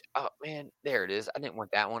 man, there it is. I didn't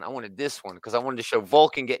want that one. I wanted this one because I wanted to show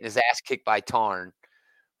Vulcan getting his ass kicked by Tarn.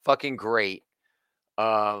 Fucking great.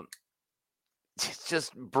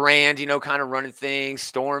 Just Brand, kind of running things.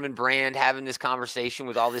 Storm and Brand having this conversation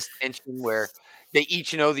with all this tension where they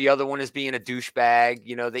each know the other one is being a douchebag.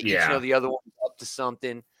 They each know the other one up to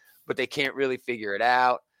something, but they can't really figure it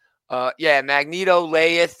out. Magneto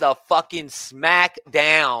layeth the fucking smack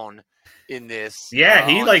down in this. Yeah,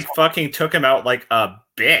 he fucking took him out like a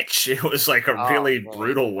bitch. It was like a really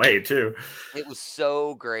brutal way too. It was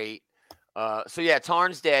so great.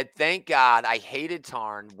 Tarn's dead. Thank God. I hated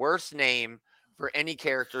Tarn. Worst name for any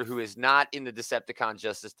character who is not in the Decepticon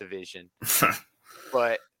Justice Division.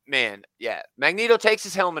 But man, yeah. Magneto takes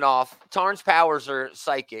his helmet off. Tarn's powers are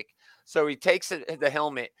psychic. So he takes the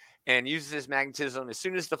helmet and uses his magnetism as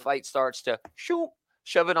soon as the fight starts to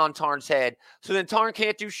shove it on Tarn's head. So then Tarn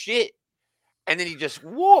can't do shit. And then he just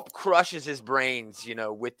crushes his brains,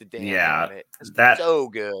 with the damn helmet. That's so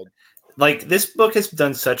good. Like, this book has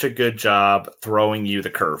done such a good job throwing you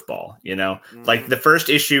the curveball, Mm-hmm. Like, the first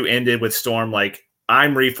issue ended with Storm, like,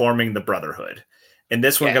 I'm reforming the Brotherhood. And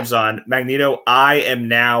this one comes on, Magneto, I am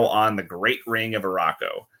now on the Great Ring of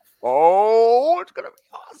Arakko. Oh, it's going to be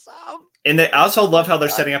awesome. And I also love how they're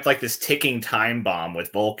setting up, like, this ticking time bomb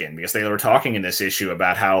with Vulcan, because they were talking in this issue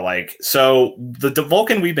about how, like, so the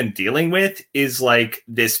Vulcan we've been dealing with is, like,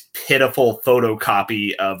 this pitiful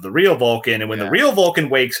photocopy of the real Vulcan. And when the real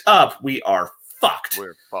Vulcan wakes up, we are fucked.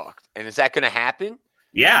 We're fucked. And is that going to happen?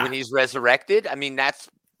 Yeah. When he's resurrected? I mean, that's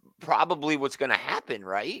probably what's going to happen,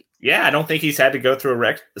 right? Yeah, I don't think he's had to go through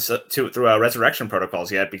resurrection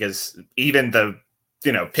protocols yet, because even the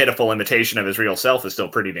pitiful imitation of his real self is still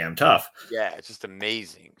pretty damn tough. Yeah, it's just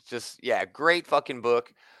amazing. Great fucking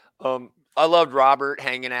book. I loved Robert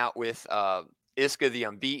hanging out with Iska the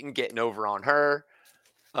Unbeaten, getting over on her.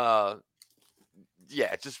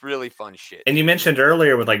 Just really fun shit. And you mentioned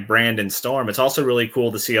earlier with like Brand and Storm, it's also really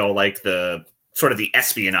cool to see all like the sort of the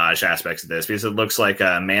espionage aspects of this, because it looks like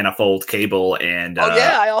a Manifold, Cable, and and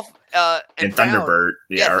Thunderbird.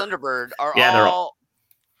 Thunderbird are all.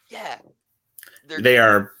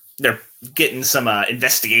 They're getting some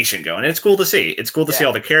investigation going. And it's cool to see. It's cool to see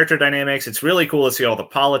all the character dynamics. It's really cool to see all the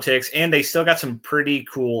politics, and they still got some pretty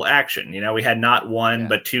cool action. We had not one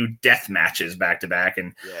but 2 death matches back to back,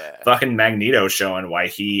 and fucking Magneto showing why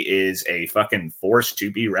he is a fucking force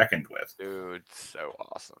to be reckoned with. Dude, so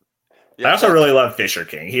awesome. Yeah, I also really love Fisher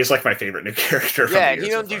King. He's like my favorite new character. Yeah, he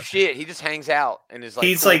don't do shit. He just hangs out and is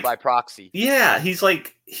like by proxy. Yeah,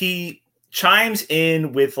 he chimes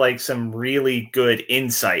in with like some really good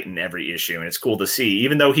insight in every issue, and it's cool to see,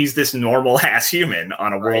 even though he's this normal ass human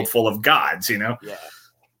on a world full of gods,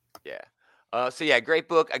 great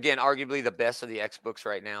book. Again, arguably the best of the X books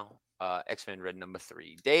right now. X-Men Red number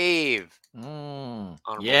 3. Dave.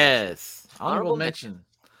 Yes. Honorable mention.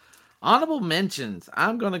 Honorable mentions.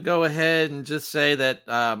 I'm going to go ahead and just say that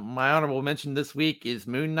my honorable mention this week is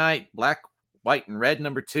Moon Knight, Black, White, and Red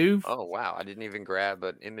number 2. Oh wow, I didn't even grab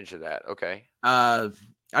an image of that. Okay.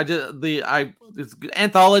 It's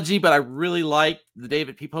anthology, but I really like the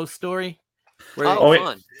David P. Post story.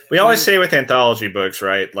 Fun. We always say with anthology books,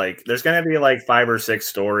 right? Like there's going to be like 5 or 6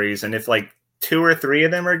 stories, and if like 2 or 3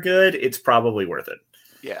 of them are good, it's probably worth it.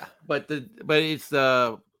 Yeah, but it's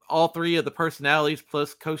all 3 of the personalities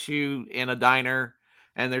plus Khonshu in a diner,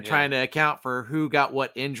 and they're trying to account for who got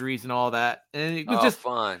what injuries and all that, and it was just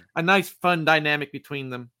fun. A nice fun dynamic between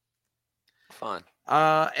them. Fun.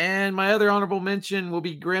 And my other honorable mention will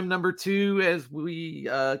be Grimm number 2 as we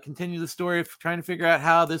continue the story of trying to figure out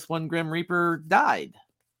how this one Grim Reaper died.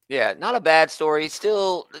 Yeah, not a bad story.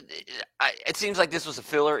 Still, it seems like this was a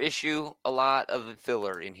filler issue. A lot of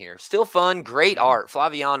filler in here. Still fun, great art.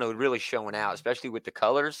 Flaviano really showing out, especially with the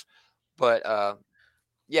colors. But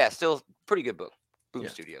still pretty good book. Boom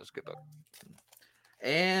Studios, good book.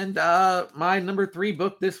 And my number 3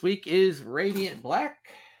 book this week is Radiant Black.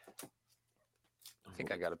 I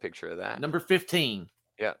think I got a picture of that. Number 15.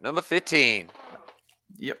 Yeah, number 15.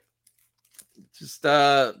 Yep. Just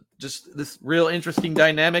this real interesting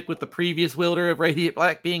dynamic with the previous wielder of Radiant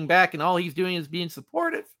Black being back, and all he's doing is being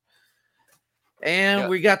supportive. And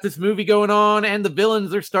we got this movie going on, and the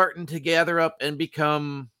villains are starting to gather up and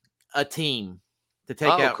become a team to take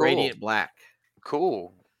out Radiant Black.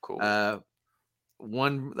 Cool. The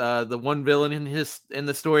one villain in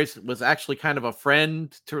the stories was actually kind of a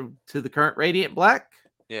friend to the current Radiant Black.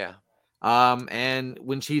 Yeah. And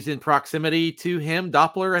when she's in proximity to him,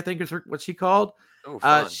 Doppler, I think is what she called.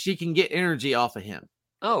 She can get energy off of him.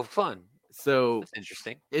 Oh, fun. So that's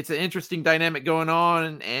interesting. It's an interesting dynamic going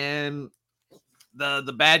on, and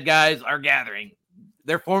the bad guys are gathering.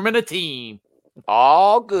 They're forming a team.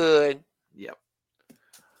 All good. Yep.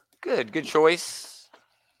 Good choice.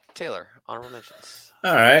 Taylor, honorable mentions.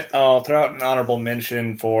 All right. I'll throw out an honorable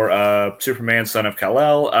mention for Superman, Son of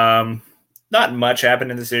Kal-El. Not much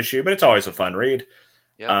happened in this issue, but it's always a fun read.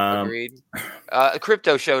 Yeah, agreed.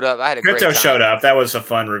 Crypto showed up. I had a Crypto great time. showed up. That was a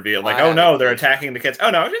fun reveal. Like, oh no, they're attacking the kids.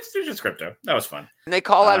 Oh no, it's just Crypto. That was fun. And they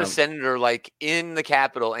call out a senator like in the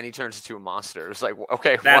Capitol, and he turns into a monster. It's like,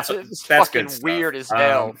 okay, that's fucking weird as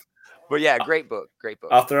hell. But yeah, great book.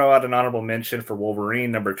 I'll throw out an honorable mention for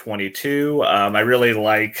Wolverine number 22. I really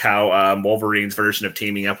like how Wolverine's version of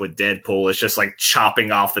teaming up with Deadpool is just like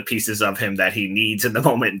chopping off the pieces of him that he needs in the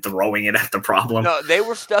moment and throwing it at the problem. No, they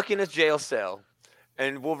were stuck in a jail cell.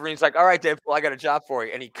 And Wolverine's like, all right, Deadpool, I got a job for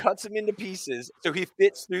you. And he cuts him into pieces so he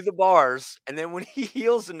fits through the bars. And then when he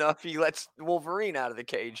heals enough, he lets Wolverine out of the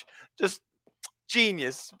cage. Just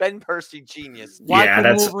genius. Ben Percy, genius. Yeah,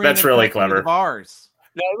 that's really clever. Bars?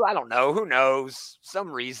 No, I don't know. Who knows?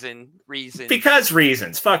 Some reason. Because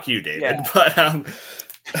reasons. Fuck you, David. Yeah. But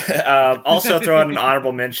also throw out an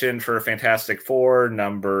honorable mention for Fantastic Four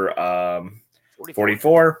number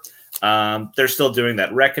 44. They're still doing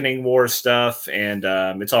that Reckoning War stuff, and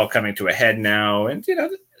it's all coming to a head now. And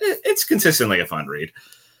it's consistently a fun read.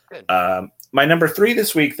 My number 3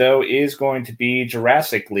 this week, though, is going to be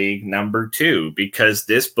Jurassic League number 2, because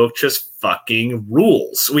this book just fucking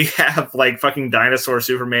rules. We have like fucking Dinosaur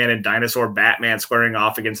Superman and Dinosaur Batman squaring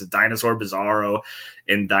off against the Dinosaur Bizarro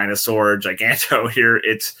and Dinosaur Giganto here.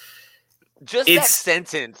 It's that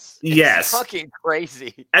sentence. Yes. Fucking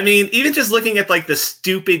crazy. I mean, even just looking at like the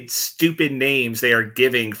stupid names they are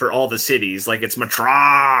giving for all the cities, like it's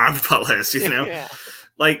Metropolis, Yeah.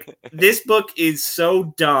 Like, this book is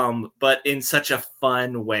so dumb, but in such a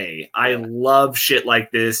fun way. I love shit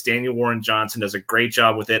like this. Daniel Warren Johnson does a great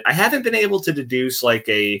job with it. I haven't been able to deduce like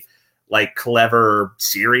a clever,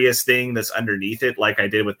 serious thing that's underneath it like I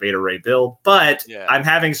did with Beta Ray Bill, but I'm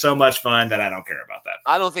having so much fun that I don't care about that.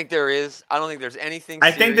 I don't think there is. I don't think there's anything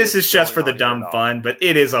I think this is just for the dumb fun, but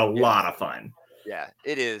it is a lot of fun. Yeah,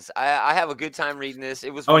 it is. I have a good time reading this.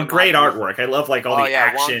 It was and great artwork. I love like all the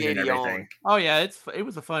action and everything. Oh yeah, it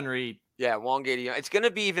was a fun read. Yeah, Wong Gaedion. It's going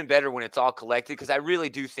to be even better when it's all collected, because I really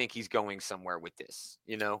do think he's going somewhere with this,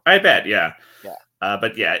 I bet, yeah. Yeah.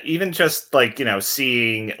 But yeah, even just like,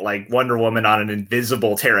 seeing like Wonder Woman on an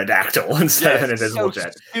invisible pterodactyl instead of an invisible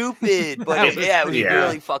jet. Stupid, but it was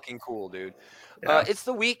really fucking cool, dude. Yeah. It's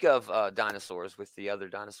the week of dinosaurs with the other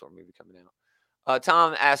dinosaur movie coming out.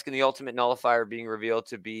 Tom asking the Ultimate Nullifier being revealed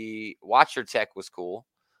to be Watcher tech was cool.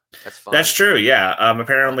 That's fun. That's true. Yeah.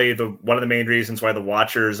 Apparently, one of the main reasons why the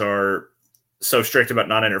Watchers are so strict about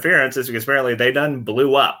non-interference is because apparently they done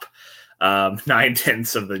blew up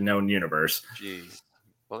 9/10 of the known universe. Jeez.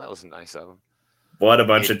 Well, that was nice of them. What a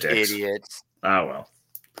bunch of dicks. Idiots. Oh, well.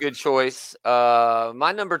 Good choice.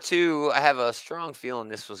 My number 2, I have a strong feeling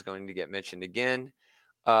this was going to get mentioned again.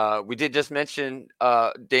 We did just mention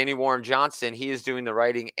Danny Warren Johnson. He is doing the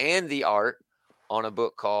writing and the art on a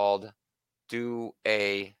book called Do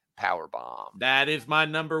a Powerbomb. That is my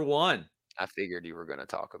number 1. I figured you were going to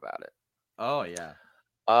talk about it. Oh, yeah.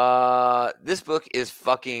 This book is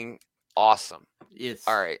fucking awesome. Yes.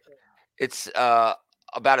 All right. It's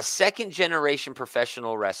about a second-generation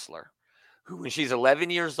professional wrestler who, when she's 11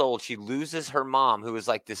 years old, she loses her mom, who is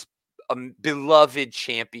like this beloved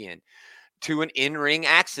champion, to an in-ring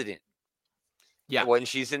accident. Yeah. When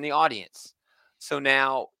she's in the audience. So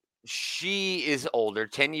now she is older,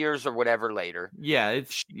 10 years or whatever later. Yeah,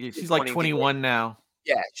 she's like 21 now.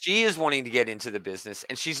 Yeah, she is wanting to get into the business,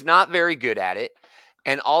 and she's not very good at it.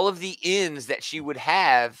 And all of the ins that she would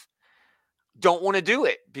have don't want to do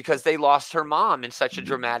it because they lost her mom in such a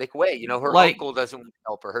dramatic way. You know, her uncle doesn't want to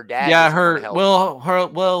help her. Her dad doesn't want to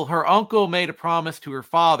help her. Her uncle made a promise to her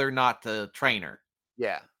father not to train her.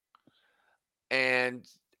 Yeah. And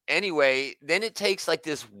anyway, then it takes like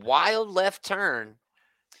this wild left turn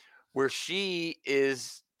where she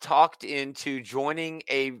is talked into joining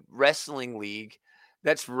a wrestling league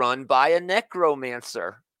that's run by a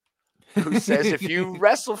necromancer who says, if you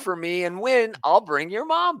wrestle for me and win, I'll bring your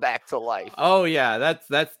mom back to life. Oh, yeah,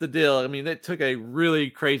 that's the deal. I mean, it took a really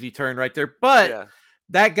crazy turn right there. But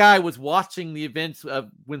that guy was watching the events of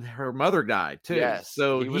when her mother died, too. Yes.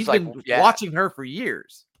 So he's been watching her for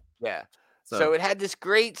years. Yeah. So it had this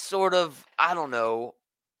great sort of, I don't know,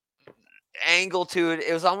 angle to it.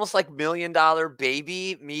 It was almost like $1 Million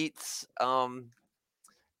Baby meets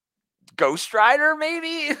Ghost Rider,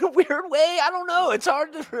 maybe, in a weird way. I don't know. It's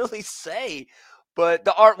hard to really say. But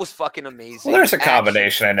the art was fucking amazing. Well, there's a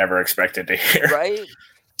combination I never expected to hear. Right?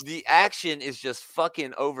 The action is just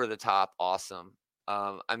fucking over the top awesome.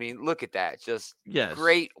 I mean, look at that. Just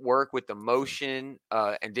great work with the motion.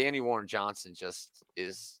 And Danny Warren Johnson just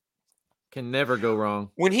can never go wrong.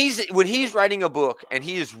 When he's writing a book and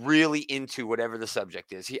he is really into whatever the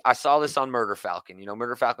subject is. I saw this on Murder Falcon. You know,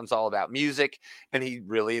 Murder Falcon's all about music, and he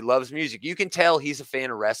really loves music. You can tell he's a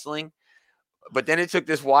fan of wrestling, but then it took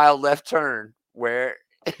this wild left turn where,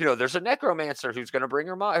 you know, there's a necromancer who's going to bring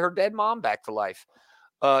her dead mom back to life.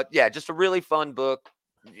 Just a really fun book.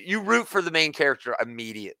 You root for the main character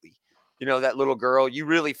immediately. You know, that little girl, you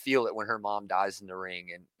really feel it when her mom dies in the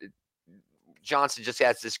ring, and Johnson just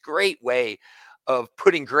has this great way of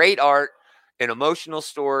putting great art, an emotional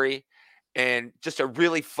story, and just a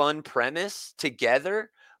really fun premise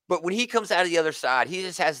together. But when he comes out of the other side, he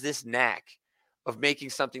just has this knack of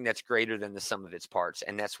making something that's greater than the sum of its parts.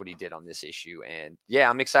 And that's what he did on this issue. And yeah,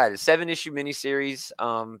 I'm excited. 7-issue miniseries.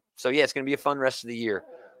 So yeah, it's going to be a fun rest of the year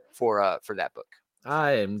for that book.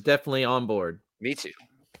 I am definitely on board. Me too.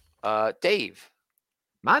 Dave.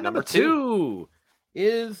 My number 2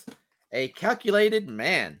 is A Calculated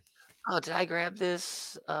Man. Oh, did I grab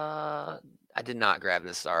this? I did not grab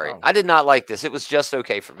this. Sorry. Oh. I did not like this. It was just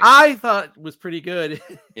okay for me. I thought it was pretty good.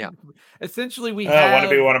 Yeah. Essentially, I want to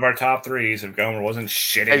be one of our top 3s if Gomer wasn't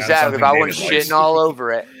shitting exactly, if I wasn't shitting all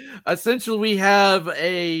over it. Essentially, we have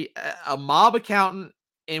a mob accountant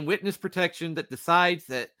in witness protection that decides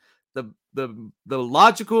that the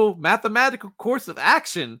logical mathematical course of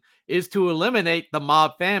action is to eliminate the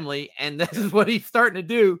mob family, and this is what he's starting to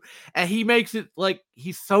do. And he makes it like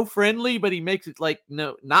he's so friendly, but he makes it like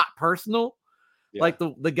not personal. Yeah. Like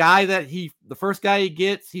the guy the first guy he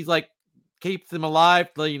gets, he's like keeps him alive.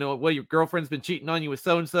 You know, well, your girlfriend's been cheating on you with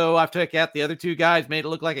so and so. I've took out the other 2 guys, made it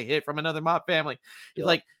look like a hit from another mob family. He's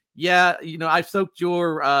like, yeah, you know, I've soaked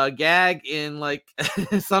your gag in like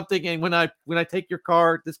something, and when I take this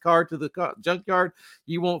car to the junkyard,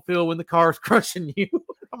 you won't feel when the car's crushing you.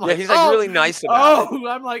 He's like really nice about it.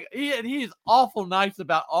 I'm like, he is awful nice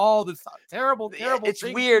about all this terrible. It's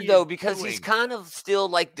weird though because he's kind of still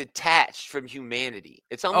like detached from humanity.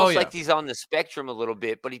 It's almost like he's on the spectrum a little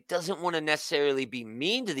bit, but he doesn't want to necessarily be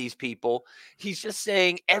mean to these people. He's just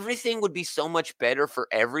saying everything would be so much better for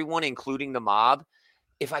everyone, including the mob,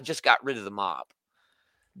 if I just got rid of the mob.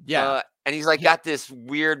 Yeah. And he's like got this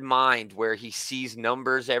weird mind where he sees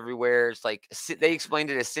numbers everywhere. It's like they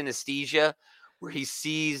explained it as synesthesia, where he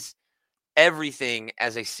sees everything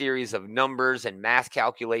as a series of numbers and math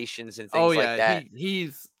calculations and things like that.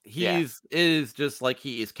 He's is just like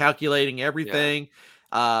he is calculating everything.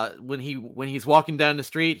 Yeah. When he's walking down the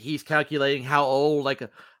street, he's calculating how old like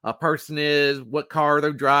a person is, what car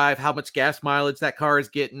they drive, how much gas mileage that car is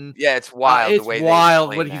getting. Yeah, it's wild. It's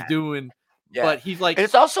wild what he's doing. but he's like, and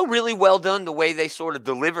it's also really well done the way they sort of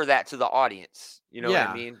deliver that to the audience. You know what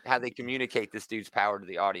I mean? How they communicate this dude's power to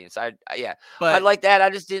the audience. I like that.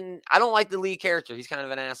 I don't like the lead character. He's kind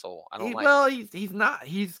of an asshole. I don't like. Well, he's not.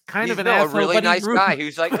 He's kind of an asshole. A really nice guy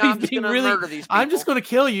who's like, no, I'm just going to murder these people. I'm just going to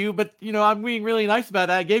kill you, but I'm being really nice about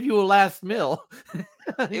it. I gave you a last meal.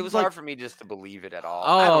 It was hard for me just to believe it at all.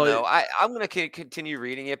 I don't know. I'm going to continue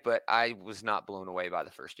reading it, but I was not blown away by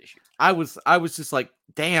the first issue. I was just like,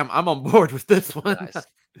 damn, I'm on board with this one.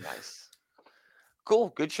 Nice. Cool.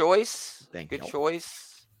 Good choice. Good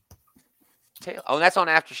choice. Oh, that's on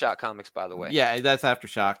Aftershock Comics, by the way. Yeah, that's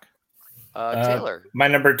Aftershock. Taylor. My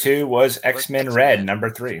number 2 was X-Men Red, number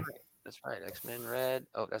 3. That's right. X-Men Red.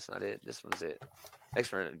 Oh, that's not it. This one's it.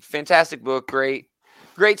 X-Men. Fantastic book. Great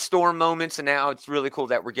Storm moments. And now it's really cool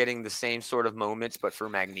that we're getting the same sort of moments, but for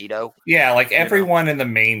Magneto. Yeah, like everyone in the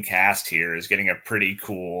main cast here is getting a pretty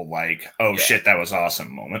cool, like, shit, that was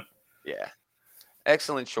awesome moment. Yeah.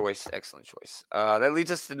 Excellent choice. That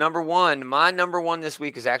leads us to number 1. My number 1 this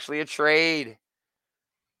week is actually a trade.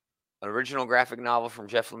 An original graphic novel from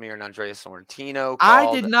Jeff Lemire and Andrea Sorrentino.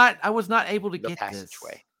 I was not able to get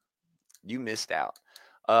Passageway. This. You missed out.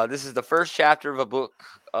 This is the first chapter of a book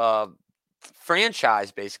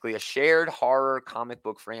franchise, basically a shared horror comic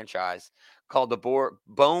book franchise called the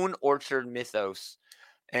Bone Orchard Mythos.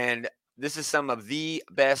 And this is some of the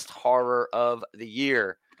best horror of the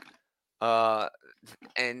year.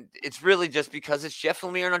 And it's really just because it's Jeff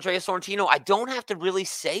Lemire and Andrea Sorrentino. I don't have to really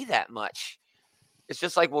say that much. It's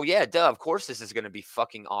just like, well, yeah, duh, of course this is going to be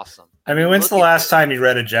fucking awesome. I mean, when's the last time you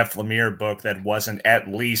read a Jeff Lemire book that wasn't at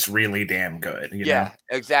least really damn good? You know?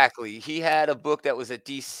 Exactly. He had a book that was at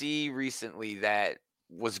DC recently that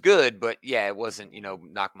was good, but yeah, it wasn't,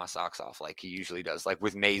 knock my socks off like he usually does, like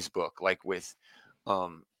with May's book, like with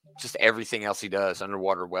just everything else he does,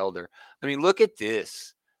 Underwater Welder. I mean, look at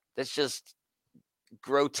this. That's just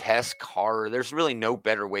grotesque horror. There's really no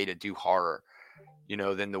better way to do horror,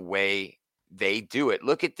 than the way they do it.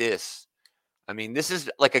 Look at this. I mean, this is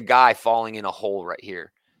like a guy falling in a hole right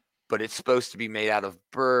here, but it's supposed to be made out of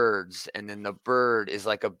birds. And then the bird is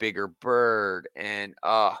like a bigger bird. And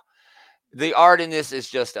the art in this is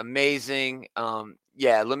just amazing.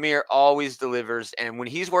 Lemire always delivers. And when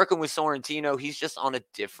he's working with Sorrentino, he's just on a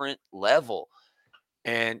different level.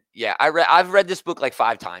 And yeah, I've read this book like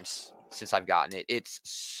 5 times since I've gotten it. It's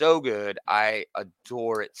so good. I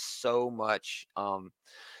adore it so much.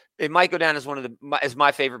 It might go down as as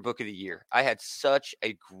my favorite book of the year. I had such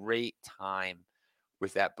a great time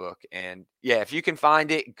with that book. And yeah, if you can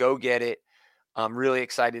find it, go get it. I'm really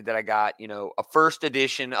excited that I got, a first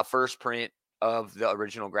edition, a first print of the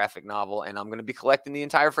original graphic novel. And I'm going to be collecting the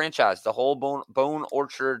entire franchise. The whole Bone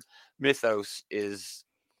Orchard Mythos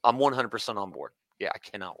I'm 100% on board. Yeah, I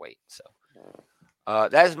cannot wait. So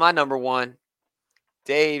that is my number 1.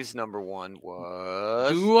 Dave's number 1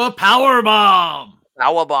 was... Do a Powerbomb.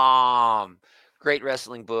 Powerbomb. Great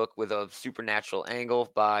wrestling book with a supernatural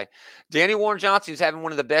angle by Danny Warren Johnson, who's having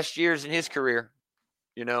one of the best years in his career.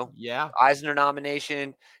 Yeah. Eisner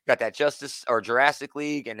nomination, got that Jurassic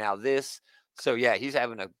League, and now this. So yeah, he's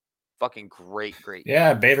having a fucking great.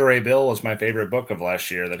 Yeah, Beta Ray Bill was my favorite book of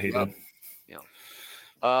last year that he did.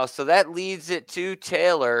 So that leads it to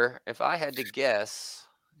Taylor. If I had to guess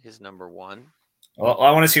his number 1. Well,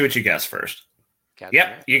 I want to see what you guess first.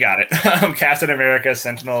 America. You got it. Captain America,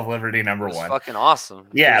 Sentinel of Liberty, number 1. Fucking awesome.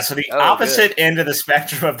 Yeah, so the opposite end of the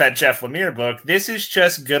spectrum of that Jeff Lemire book, this is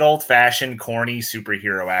just good old-fashioned, corny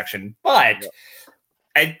superhero action. But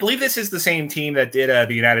I believe this is the same team that did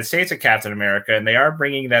the United States of Captain America, and they are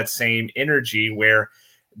bringing that same energy where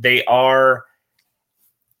they are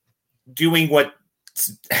doing what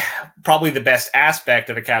probably the best aspect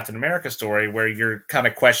of a Captain America story, where you're kind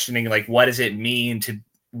of questioning, like, what does it mean to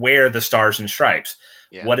wear the stars and stripes?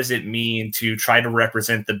 What does it mean to try to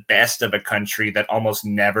represent the best of a country that almost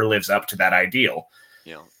never lives up to that ideal?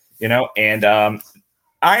 And I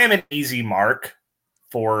am an easy mark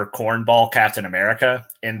for cornball Captain America,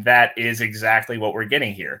 and that is exactly what we're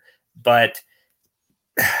getting here. But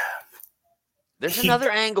there's another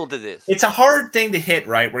angle to this. It's a hard thing to hit,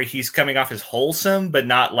 right? Where he's coming off as wholesome, but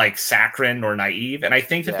not like saccharine or naive. And I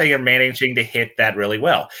think that they are managing to hit that really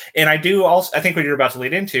well. And I think what you're about to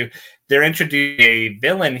lead into, they're introducing a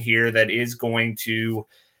villain here that is going to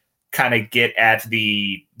kind of get at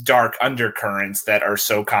the dark undercurrents that are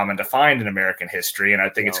so common to find in American history. And I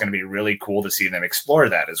think it's going to be really cool to see them explore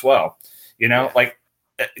that as well. Like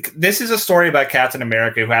this is a story about Captain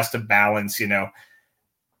America who has to balance,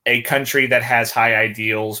 a country that has high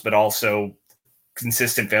ideals, but also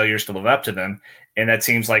consistent failures to live up to them. And that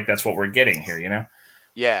seems like that's what we're getting here,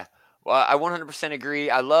 Yeah. Well, I 100% agree.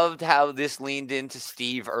 I loved how this leaned into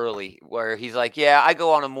Steve early, where he's like, yeah, I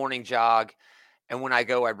go on a morning jog, and when I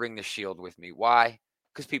go, I bring the shield with me. Why?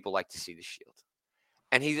 Because people like to see the shield.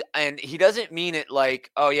 And he doesn't mean it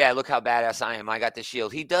like, oh, yeah, look how badass I am. I got the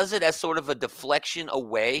shield. He does it as sort of a deflection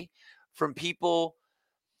away from people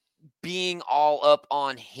being all up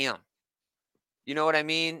on him. You know what I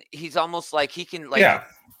mean? He's almost like he can, like,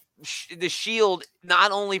 the shield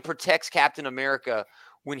not only protects Captain America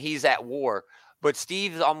when he's at war, but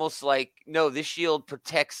Steve's almost like, no, this shield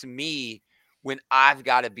protects me when I've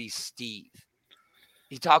got to be Steve.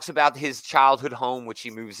 He talks about his childhood home, which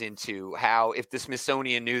he moves into, how if the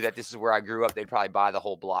Smithsonian knew that this is where I grew up, they'd probably buy the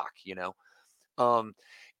whole block, you know?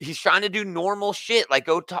 He's trying to do normal shit, like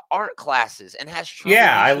go to art classes and has trouble.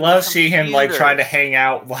 Yeah, I love seeing him like trying to hang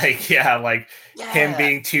out, like him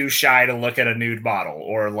being too shy to look at a nude model,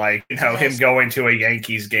 or like, you know, him going to a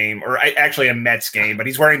Yankees game, or actually a Mets game, but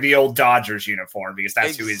he's wearing the old Dodgers uniform because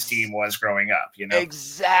that's who his team was growing up, you know?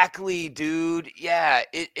 Exactly, dude. Yeah,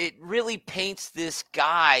 it really paints this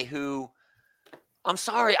guy who, I'm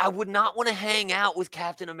sorry, I would not want to hang out with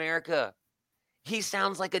Captain America. He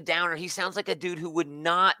sounds like a downer. He sounds like a dude who would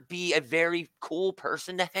not be a very cool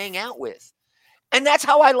person to hang out with. And that's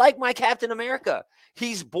how I like my Captain America.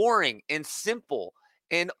 He's boring and simple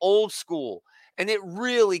and old school. And it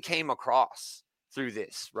really came across through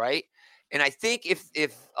this, right? And I think if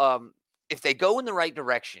they go in the right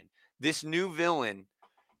direction, this new villain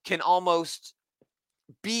can almost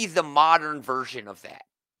be the modern version of that.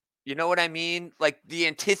 You know what I mean? Like the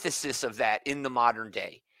antithesis of that in the modern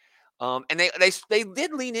day. And they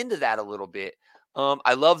did lean into that a little bit.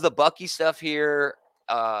 I love the Bucky stuff here.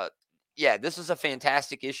 Yeah, this is a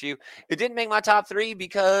fantastic issue. It didn't make my top 3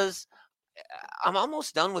 because I'm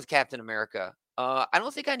almost done with Captain America. I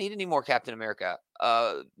don't think I need any more Captain America.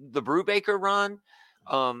 The Brubaker run,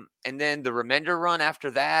 and then the Remender run after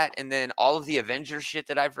that, and then all of the Avengers shit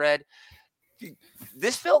that I've read.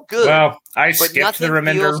 This felt good. Well, I skipped the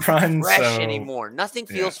Remender run. Fresh anymore. Nothing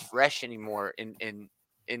feels fresh anymore in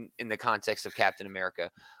the context of Captain America.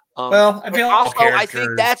 Well, I feel also, I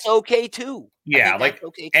think that's okay too. Yeah, like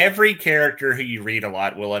okay too. Every character who you read a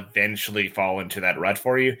lot will eventually fall into that rut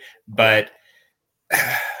for you. But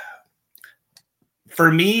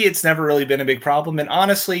for me, it's never really been a big problem. And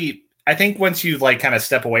honestly, I think once you like kind of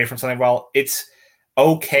step away from something, well, it's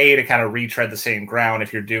okay to kind of retread the same ground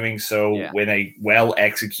if you're doing so in a well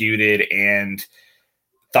executed and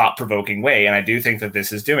thought provoking way. And I do think that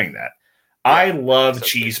this is doing that. I love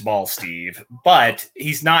Cheeseball Steve, but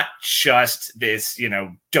he's not just this, you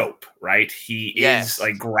know, dope, right? He is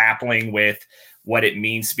like grappling with what it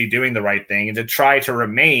means to be doing the right thing and to try to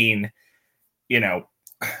remain, you know,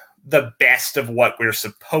 the best of what we're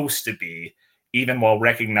supposed to be, even while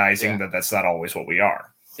recognizing that that's not always what we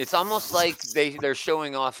are. It's almost like they're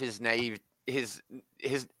showing off his naive,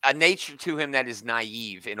 a nature to him that is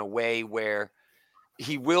naive in a way where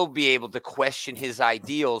he will be able to question his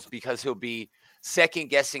ideals because he'll be second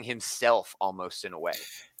guessing himself almost in a way.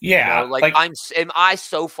 Yeah. You know, like am I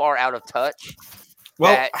so far out of touch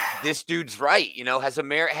that this dude's right? You know, has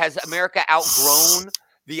America outgrown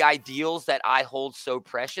the ideals that I hold so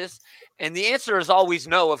precious? And the answer is always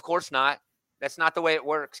no, of course not. That's not the way it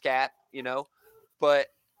works, Cap, you know, but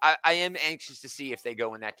I am anxious to see if they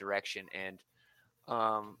go in that direction. And,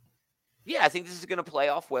 yeah, I think this is going to play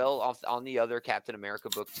off well on the other Captain America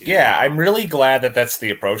book too. Yeah, I'm really glad that that's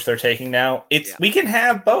the approach they're taking now. We can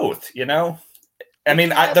have both, you know. I mean,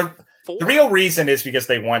 the real reason is because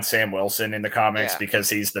they want Sam Wilson in the comics because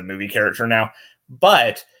he's the movie character now.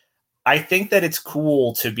 But I think that it's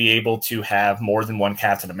cool to be able to have more than one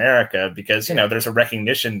Captain America because, you know, there's a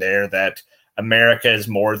recognition there that America is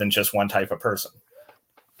more than just one type of person.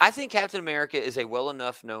 I think Captain America is a well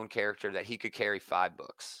enough known character that he could carry 5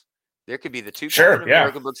 books. There could be the 2 Captain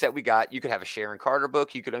America books that we got. You could have a Sharon Carter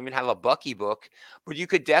book. You could even have a Bucky book. But you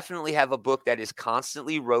could definitely have a book that is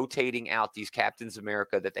constantly rotating out these Captains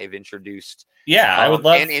America that they've introduced. Yeah, I would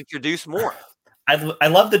love... And introduce more. I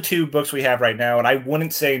love the 2 books we have right now, and I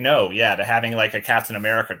wouldn't say no, to having like a Captain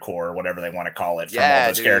America Corps or whatever they want to call it from all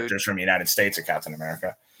those characters from the United States of Captain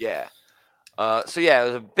America. Yeah. So yeah, it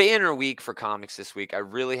was a banner week for comics this week. I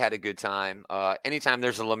really had a good time. Anytime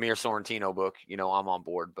there's a Lemire Sorrentino book, you know, I'm on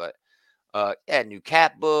board. But new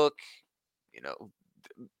Cap book, you know,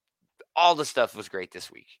 all the stuff was great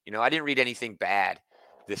this week. You know, I didn't read anything bad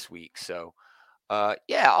this week. So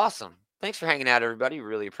awesome. Thanks for hanging out, everybody.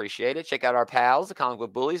 Really appreciate it. Check out our pals, the Comic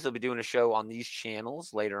Book Bullies. They'll be doing a show on these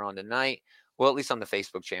channels later on tonight. Well, at least on the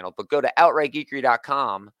Facebook channel. But go to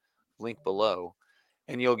outrightgeekery.com, link below,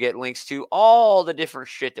 and you'll get links to all the different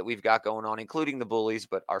shit that we've got going on, including the bullies,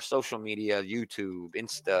 but our social media, YouTube,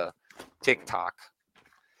 Insta, TikTok.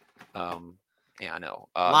 Yeah, I know.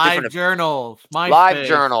 Live journals, Live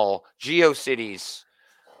Journal, GeoCities.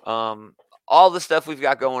 All the stuff we've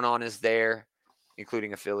got going on is there,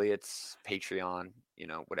 including affiliates, Patreon,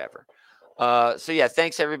 whatever. So yeah,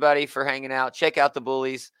 thanks everybody for hanging out. Check out the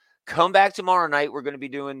bullies. Come back tomorrow night. We're going to be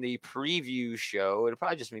doing the preview show. It'll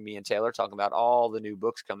probably just be me and Taylor talking about all the new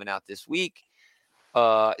books coming out this week.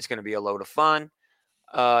 It's going to be a load of fun.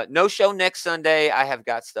 No show next Sunday. I have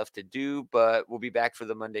got stuff to do, but we'll be back for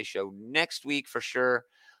the Monday show next week for sure.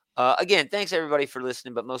 Again, thanks everybody for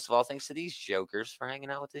listening, but most of all, thanks to these jokers for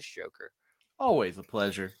hanging out with this joker. Always a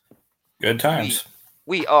pleasure. Good times.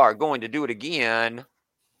 We are going to do it again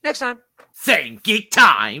next time. Same geek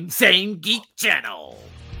time, same geek channel.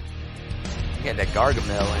 Yeah, that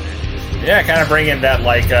Gargamel energy. Yeah, kind of bringing that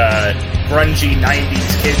like grungy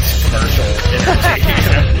 90s kids commercial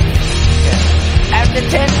energy. After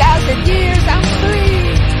 10,000 years, I'm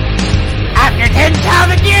free. After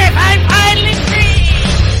 10,000 years, I'm finally